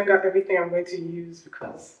just gonna bring out everything I'm going to use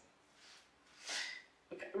because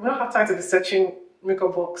we don't have time to be searching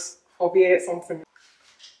makeup box for VA something.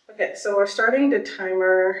 Okay, so we're starting the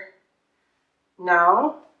timer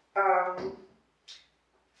now.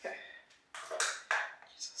 Okay.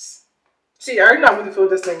 Jesus. See, I already know I'm going to fill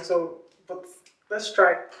this thing, so but let's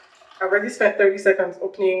try. I already spent 30 seconds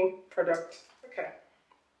opening product. Okay.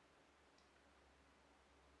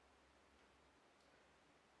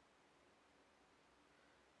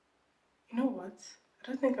 You know what? I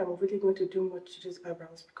don't think I'm really going to do much to these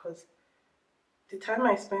eyebrows because the time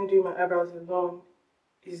I spend doing my eyebrows alone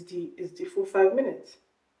is the full 5 minutes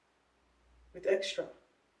with extra.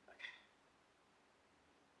 Okay.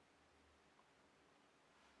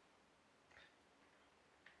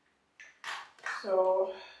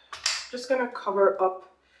 So just gonna cover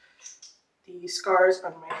up the scars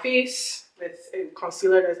on my face with a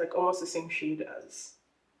concealer that's like almost the same shade as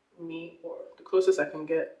me, or the closest I can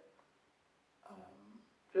get,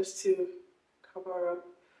 just to cover up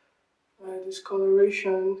my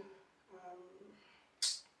discoloration.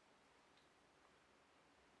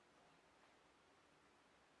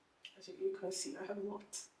 As you can see, I have a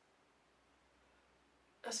lot,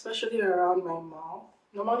 especially around my mouth.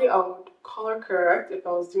 Normally I would color correct if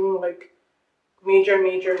I was doing like major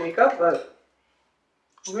makeup, but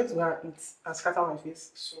I'm going to go and eat and scatter my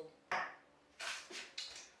face, so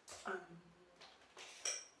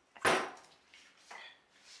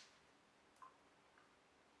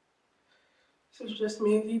This is just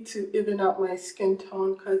mainly to even out my skin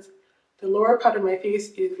tone because the lower part of my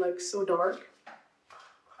face is like so dark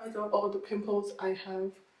because of all the pimples I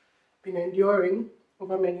have been enduring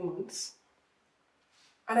over many months.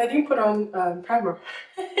 And I didn't put on primer.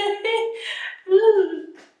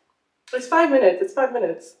 It's 5 minutes. It's 5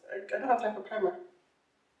 minutes. I don't have time for primer.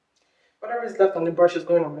 Whatever is left on the brush is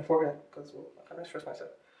going on my forehead because I can't stress myself.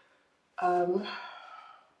 Come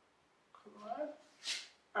on.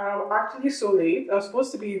 I'm actually so late. I'm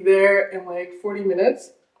supposed to be there in like 40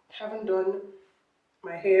 minutes. I haven't done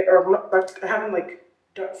my hair, or not, like, I haven't like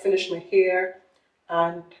finished my hair,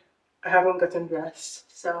 and I haven't gotten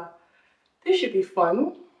dressed. So this should be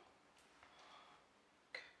fun.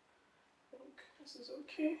 I think this is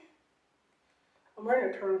okay. I'm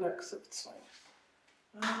wearing a turtleneck, so it's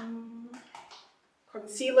fine.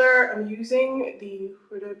 Concealer, I'm using the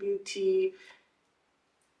Huda Beauty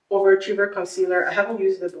Overachiever Concealer. I haven't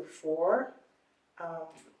used it before,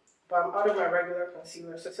 but I'm out of my regular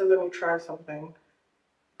concealer, so let me try something.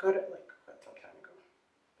 Got it like quite some time ago.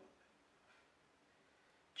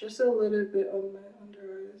 Just a little bit on my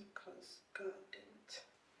under eyes because, god damn it.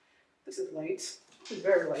 This is light. This is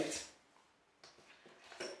very light.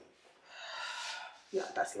 Yeah,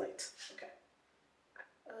 that's light. Okay.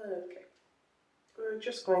 Okay. We're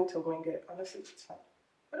just going to wing it. Honestly, it's fine.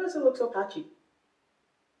 Why does it look so patchy?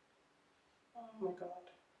 Oh my god.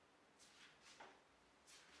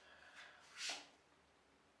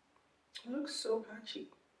 It looks so patchy.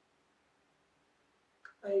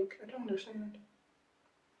 Like, I don't understand.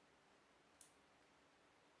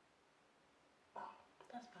 Oh,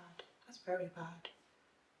 that's bad. That's very bad.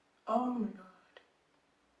 Oh my god.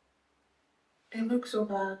 It looks so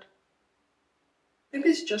bad. Maybe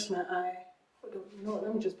it's just my eye. Hold on. No,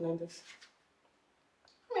 let me just blend this.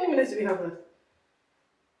 How many minutes do we have left?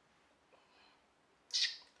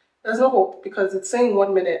 There's no hope because it's saying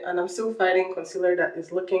 1 minute and I'm still fighting concealer that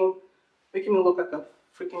is making me look like a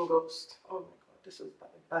freaking ghost. Oh my god, this is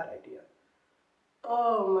a bad idea.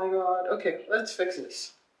 Oh my god. Okay, let's fix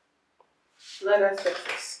this. Let us fix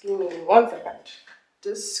this. Give me 1 second.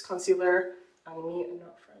 This concealer and me are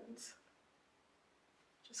not friends.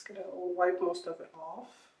 Just gonna wipe most of it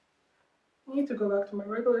off. I need to go back to my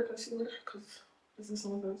regular concealer because this is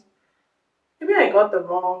nonsense. Maybe I got the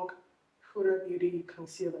wrong Huda Beauty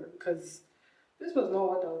concealer because this was not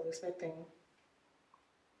what I was expecting.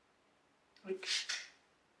 Like,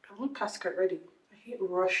 I look past get ready. I hate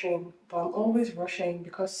rushing, but I'm always rushing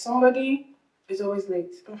because somebody is always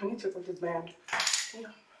late. Oh, I need to put this band. Yeah.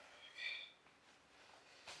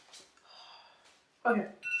 Okay.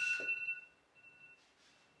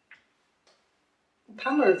 The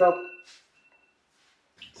camera is up.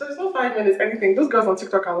 So it's not 5 minutes, anything. Those girls on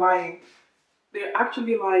TikTok are lying. They're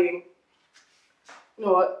actually lying. You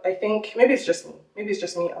know what? I think maybe it's just me. Maybe it's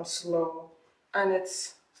just me. I'm slow. And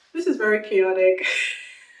this is very chaotic.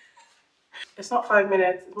 It's not 5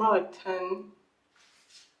 minutes. It's more like 10.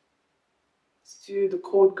 Let's do the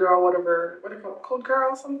cold girl, whatever. What do you call it? Cold girl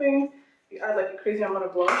or something? You add like a crazy amount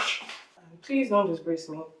of blush. And please don't disgrace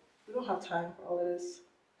me. We don't have time for all of this.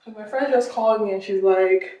 So my friend just called me and she's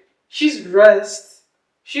like, she's dressed.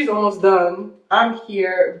 She's almost done. I'm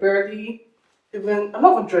here, barely even, I'm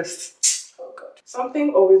not even dressed. Oh god.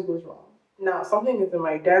 Something always goes wrong. Now, something is in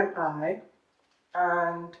my damn eye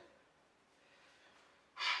and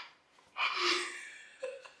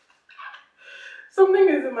something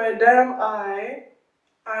is in my damn eye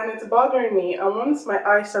and it's bothering me. And once my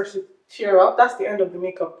eye starts to tear up, that's the end of the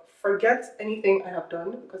makeup. Forget anything I have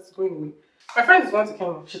done because it's going away. My friend is going to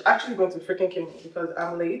kill me. She's actually going to freaking kill me because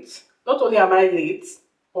I'm late. Not only am I late,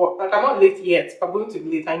 or like I'm not late yet, but I'm going to be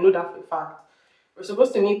late. I know that for a fact. We're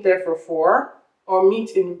supposed to meet there for 4 or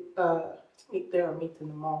meet in meet there or meet in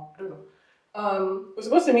the mall. I don't know. We're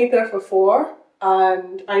supposed to meet there for 4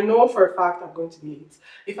 and I know for a fact I'm going to be late.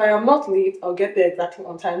 If I am not late, I'll get there exactly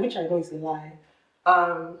on time, which I know is a lie.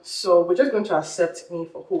 So we're just going to accept me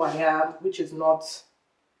for who I am, which is not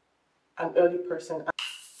an early person.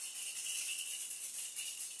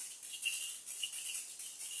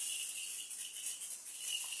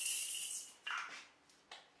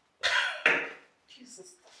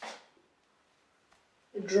 Jesus.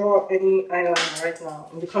 Draw any eyeliner right now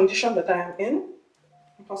in the condition that I am in.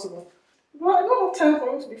 Impossible. Well, I don't have time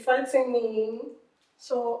for him to be fighting me.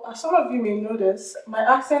 So, as some of you may notice, my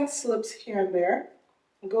accent slips here and there.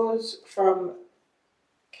 It goes from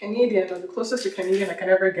Canadian, or the closest to Canadian I can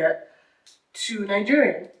ever get, to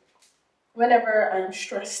Nigerian. Whenever I am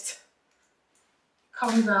stressed, it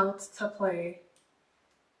comes out to play.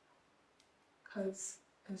 Because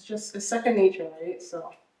it's second nature, right?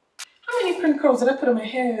 So, how many pin curls did I put on my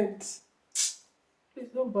head? Please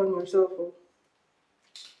don't burn yourself. Oh.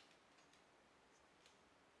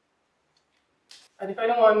 And if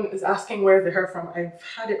anyone is asking where's the hair from, I've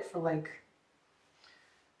had it for like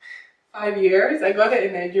 5 years. I got it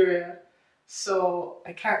in Nigeria, so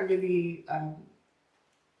I can't really tell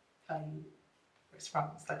you where it's from.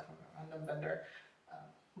 It's like from a random vendor,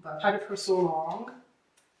 but I've had it for so long,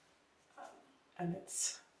 and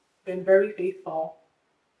it's been very faithful.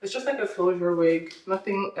 It's just like a closure wig,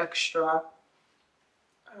 nothing extra.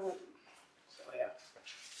 So yeah,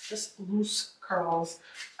 just loose curls,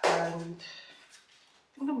 and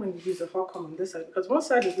I think I'm going to use a hot comb on this side because one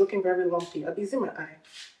side is looking very lumpy. I'll be using my eye.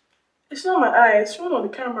 It's not my eye, it's shown on the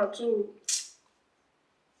camera too.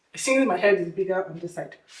 It seems my head is bigger on this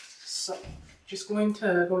side. So just going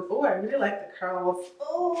to go, oh, I really like the curls.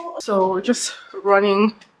 Oh. So we're just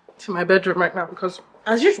running to my bedroom right now because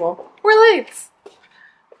as usual, we're late.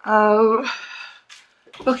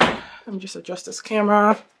 Okay, let me just adjust this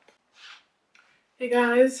camera. Hey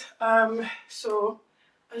guys, so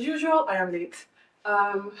as usual, I am late.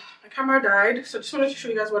 My camera died, so just wanted to show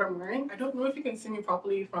you guys what I'm wearing. I don't know if you can see me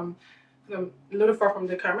properly from a little far from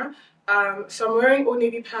the camera. So I'm wearing Old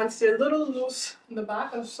Navy pants. They're a little loose in the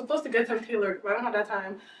back. I'm supposed to get them tailored, but I don't have that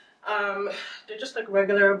time. They're just like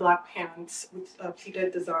regular black pants with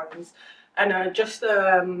pleated designs, and just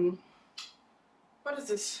what is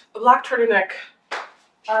this? A black turtleneck.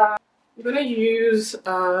 I'm gonna use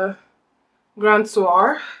Grand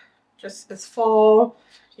Soir. Just it's fall,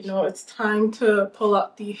 you know, it's time to pull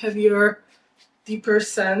up the heavier, deeper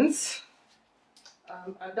scents.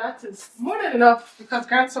 And that is more than enough because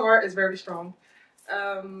Grand Soir is very strong.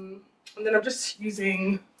 And then I'm just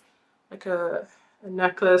using like a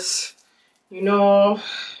necklace, you know,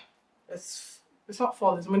 it's not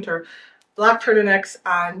fall, it's winter. Black turtlenecks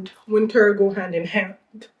and winter go hand in hand.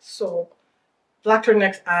 So black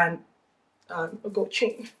turtlenecks and a gold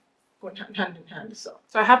chain going hand in hand. So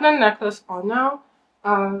I have that necklace on now.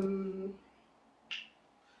 Why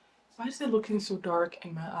is it looking so dark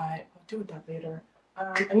in my eye? I'll deal with that later.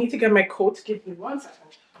 I need to get my coat. Give me 1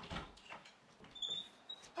 second.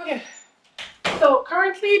 Okay, so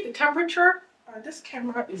currently the temperature, this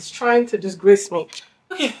camera is trying to disgrace me.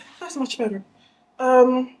 Okay, that's much better.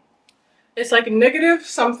 It's like negative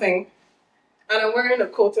something, and I'm wearing a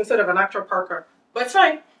coat instead of an actual parka. But it's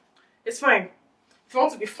fine. It's fine. If you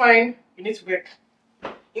want to be fine, you need to wear.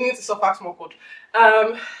 You need to suffer more coat.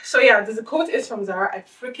 So yeah, the coat is from Zara. I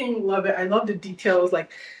freaking love it. I love the details,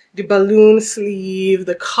 like the balloon sleeve,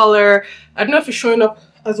 the color. I don't know if it's showing up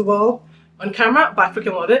as well on camera, but I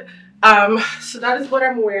freaking love it. So that is what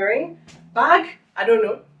I'm wearing. Bag, I don't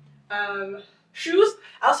know. Shoes,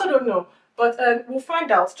 I also don't know. But we'll find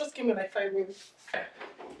out. Just give me like 5 minutes. Okay.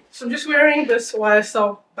 So I'm just wearing this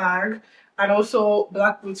YSL bag and also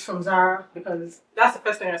black boots from Zara because that's the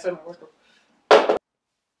first thing I saw in my wardrobe.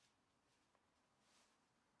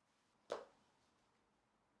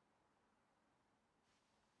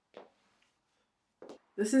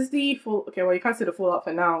 This is the full, okay, well you can't see the full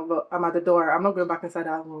outfit now, but I'm at the door. I'm not going back inside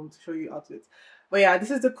that room to show you outfits. But yeah, this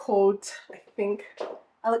is the coat. I think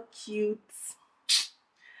I look cute.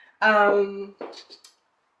 Yeah.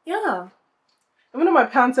 Even though my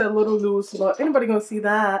pants are a little loose, but anybody gonna see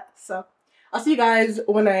that. So I'll see you guys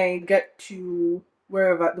when I get to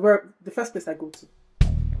where the first place I go to.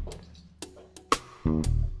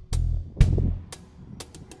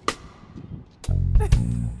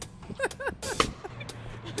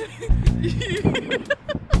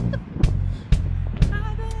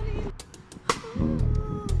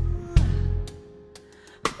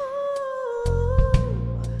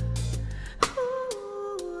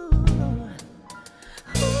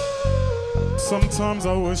 Sometimes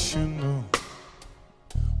I wish you knew,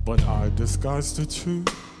 but I disguise the truth.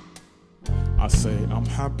 I say I'm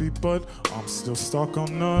happy, but I'm still stuck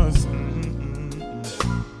on us.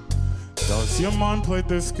 Does your mind play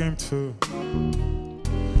this game too?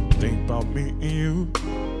 Think about me and you.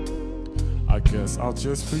 I guess I'll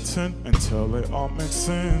just pretend until it all makes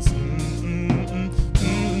sense.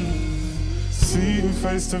 See you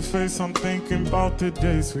face to face, I'm thinking about the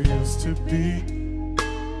days we used to be.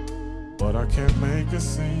 But I can't make a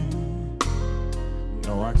scene.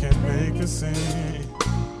 No, I can't make a scene.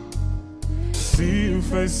 See you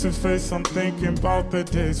face to face, I'm thinking about the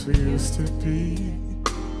days we used to be.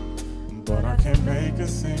 But I can't make a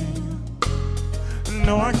scene.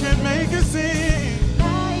 No, I can't make a scene.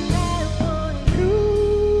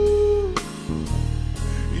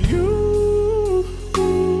 You,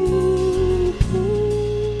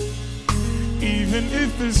 even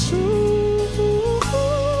if it's true.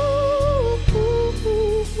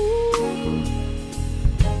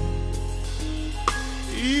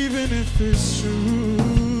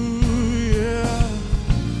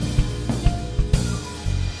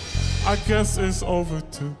 I guess it's over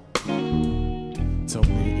too. Tell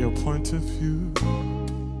me your point of view.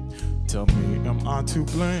 Tell me, am I to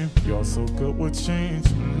blame? You're so good with change.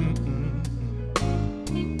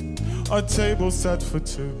 A table set for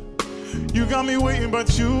two. You got me waiting,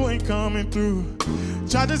 but you ain't coming through.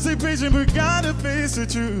 Tried to stay patient, but gotta face the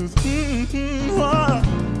truth.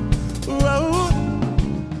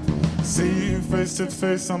 See you face to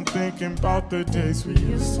face, I'm thinking about the days we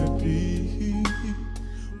used to be.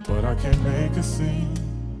 But I can't make a scene.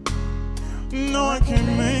 No, I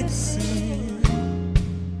can't make a scene.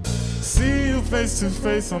 See you face to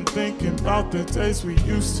face, I'm thinking about the days we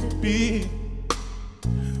used to be.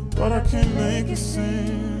 But I can't make a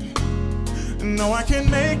scene. No, I can't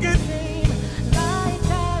make it. Like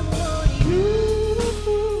I want you.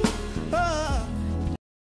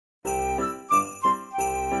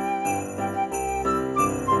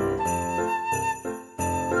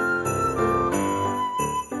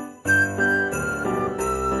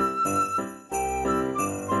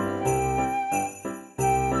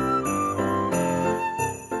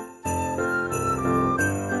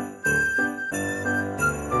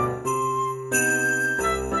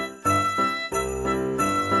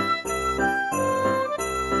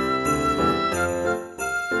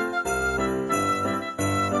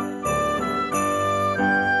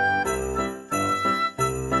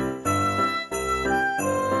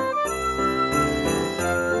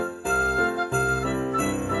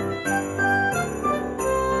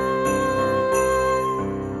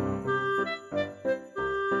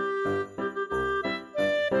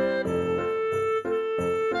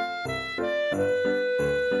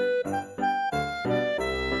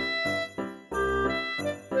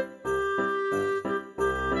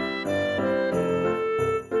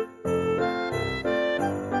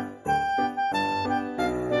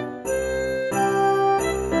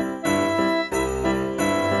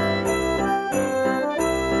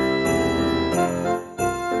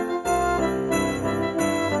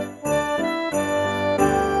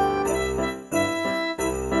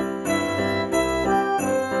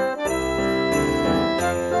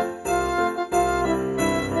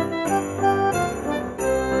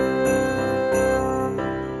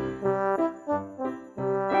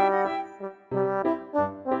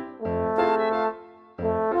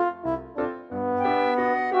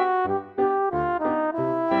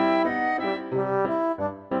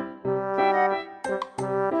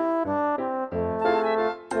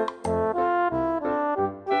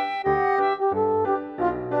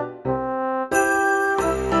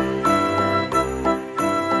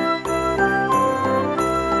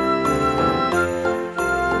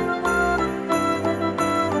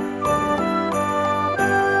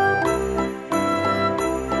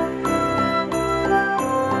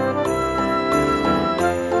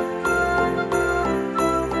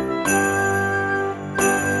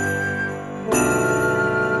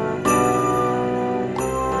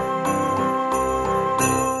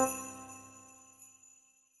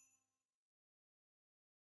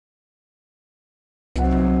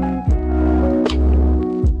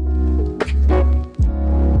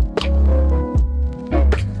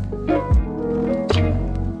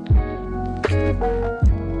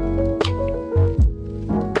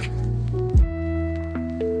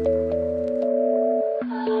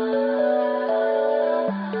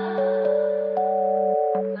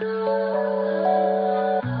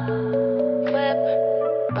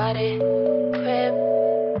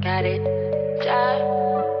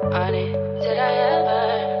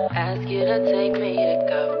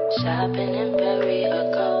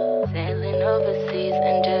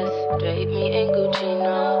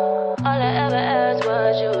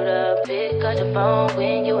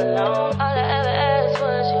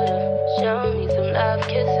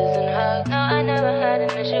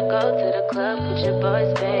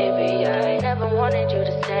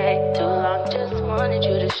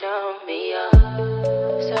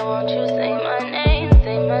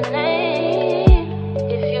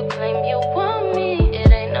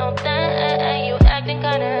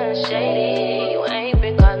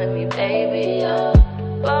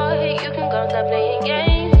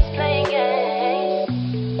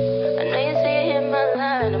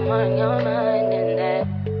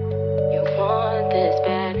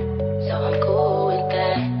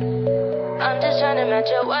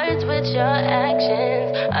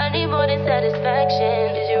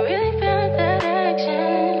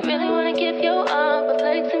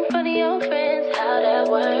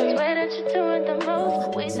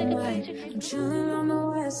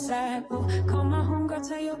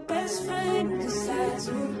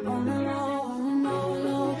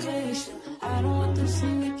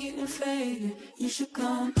 faded. You should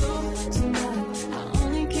come through tonight. I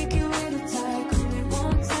only kick it with a tight, cause they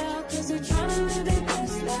won't tell, cause they're trying to live their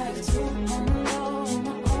best life too. On the low, on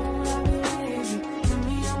my own, I'll be waiting. Put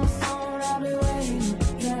me on the phone, I'll be waiting.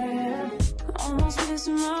 Yeah, almost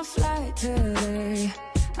missing my flight today.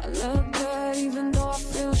 I look good even though I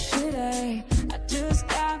feel shitty. I just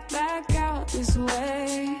got back out this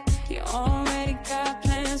way. You already got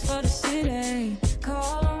plans for the city.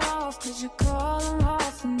 Call them off, cause you call them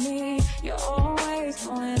off for me. You're always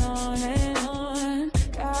going on and on.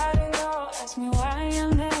 Got it all, ask me why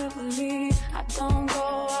I'll never leave. I don't go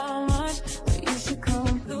out much, but you should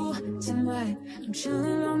come through tonight. I'm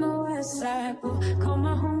chilling on the west side. Call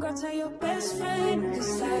my homegirl, tell your best friend,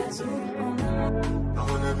 cause that's who I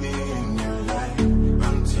wanna be in your life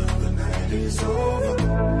until the night is over.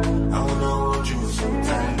 I wanna hold you so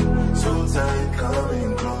tight,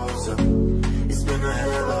 coming closer. It's been a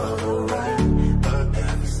hell of a ride, but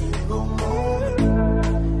every single moment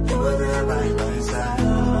you were there by my side.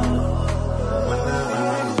 Whenever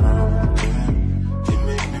I'm around, you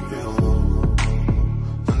make me feel low.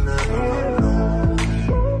 Whenever I'm alone,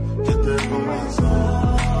 you're there for my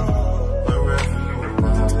soul. Wherever you are,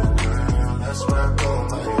 girl, that's where I call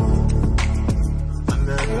my own.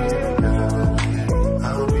 Whenever you're down,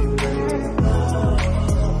 I'll be there.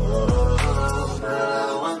 Girl,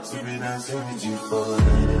 I want to be dancing with you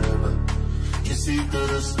forever. You see through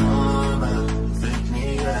the storm, take me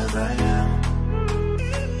as I am.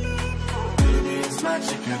 Baby, it's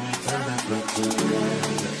magic every time I look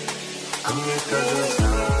together. I'm here 'cause it's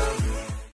time.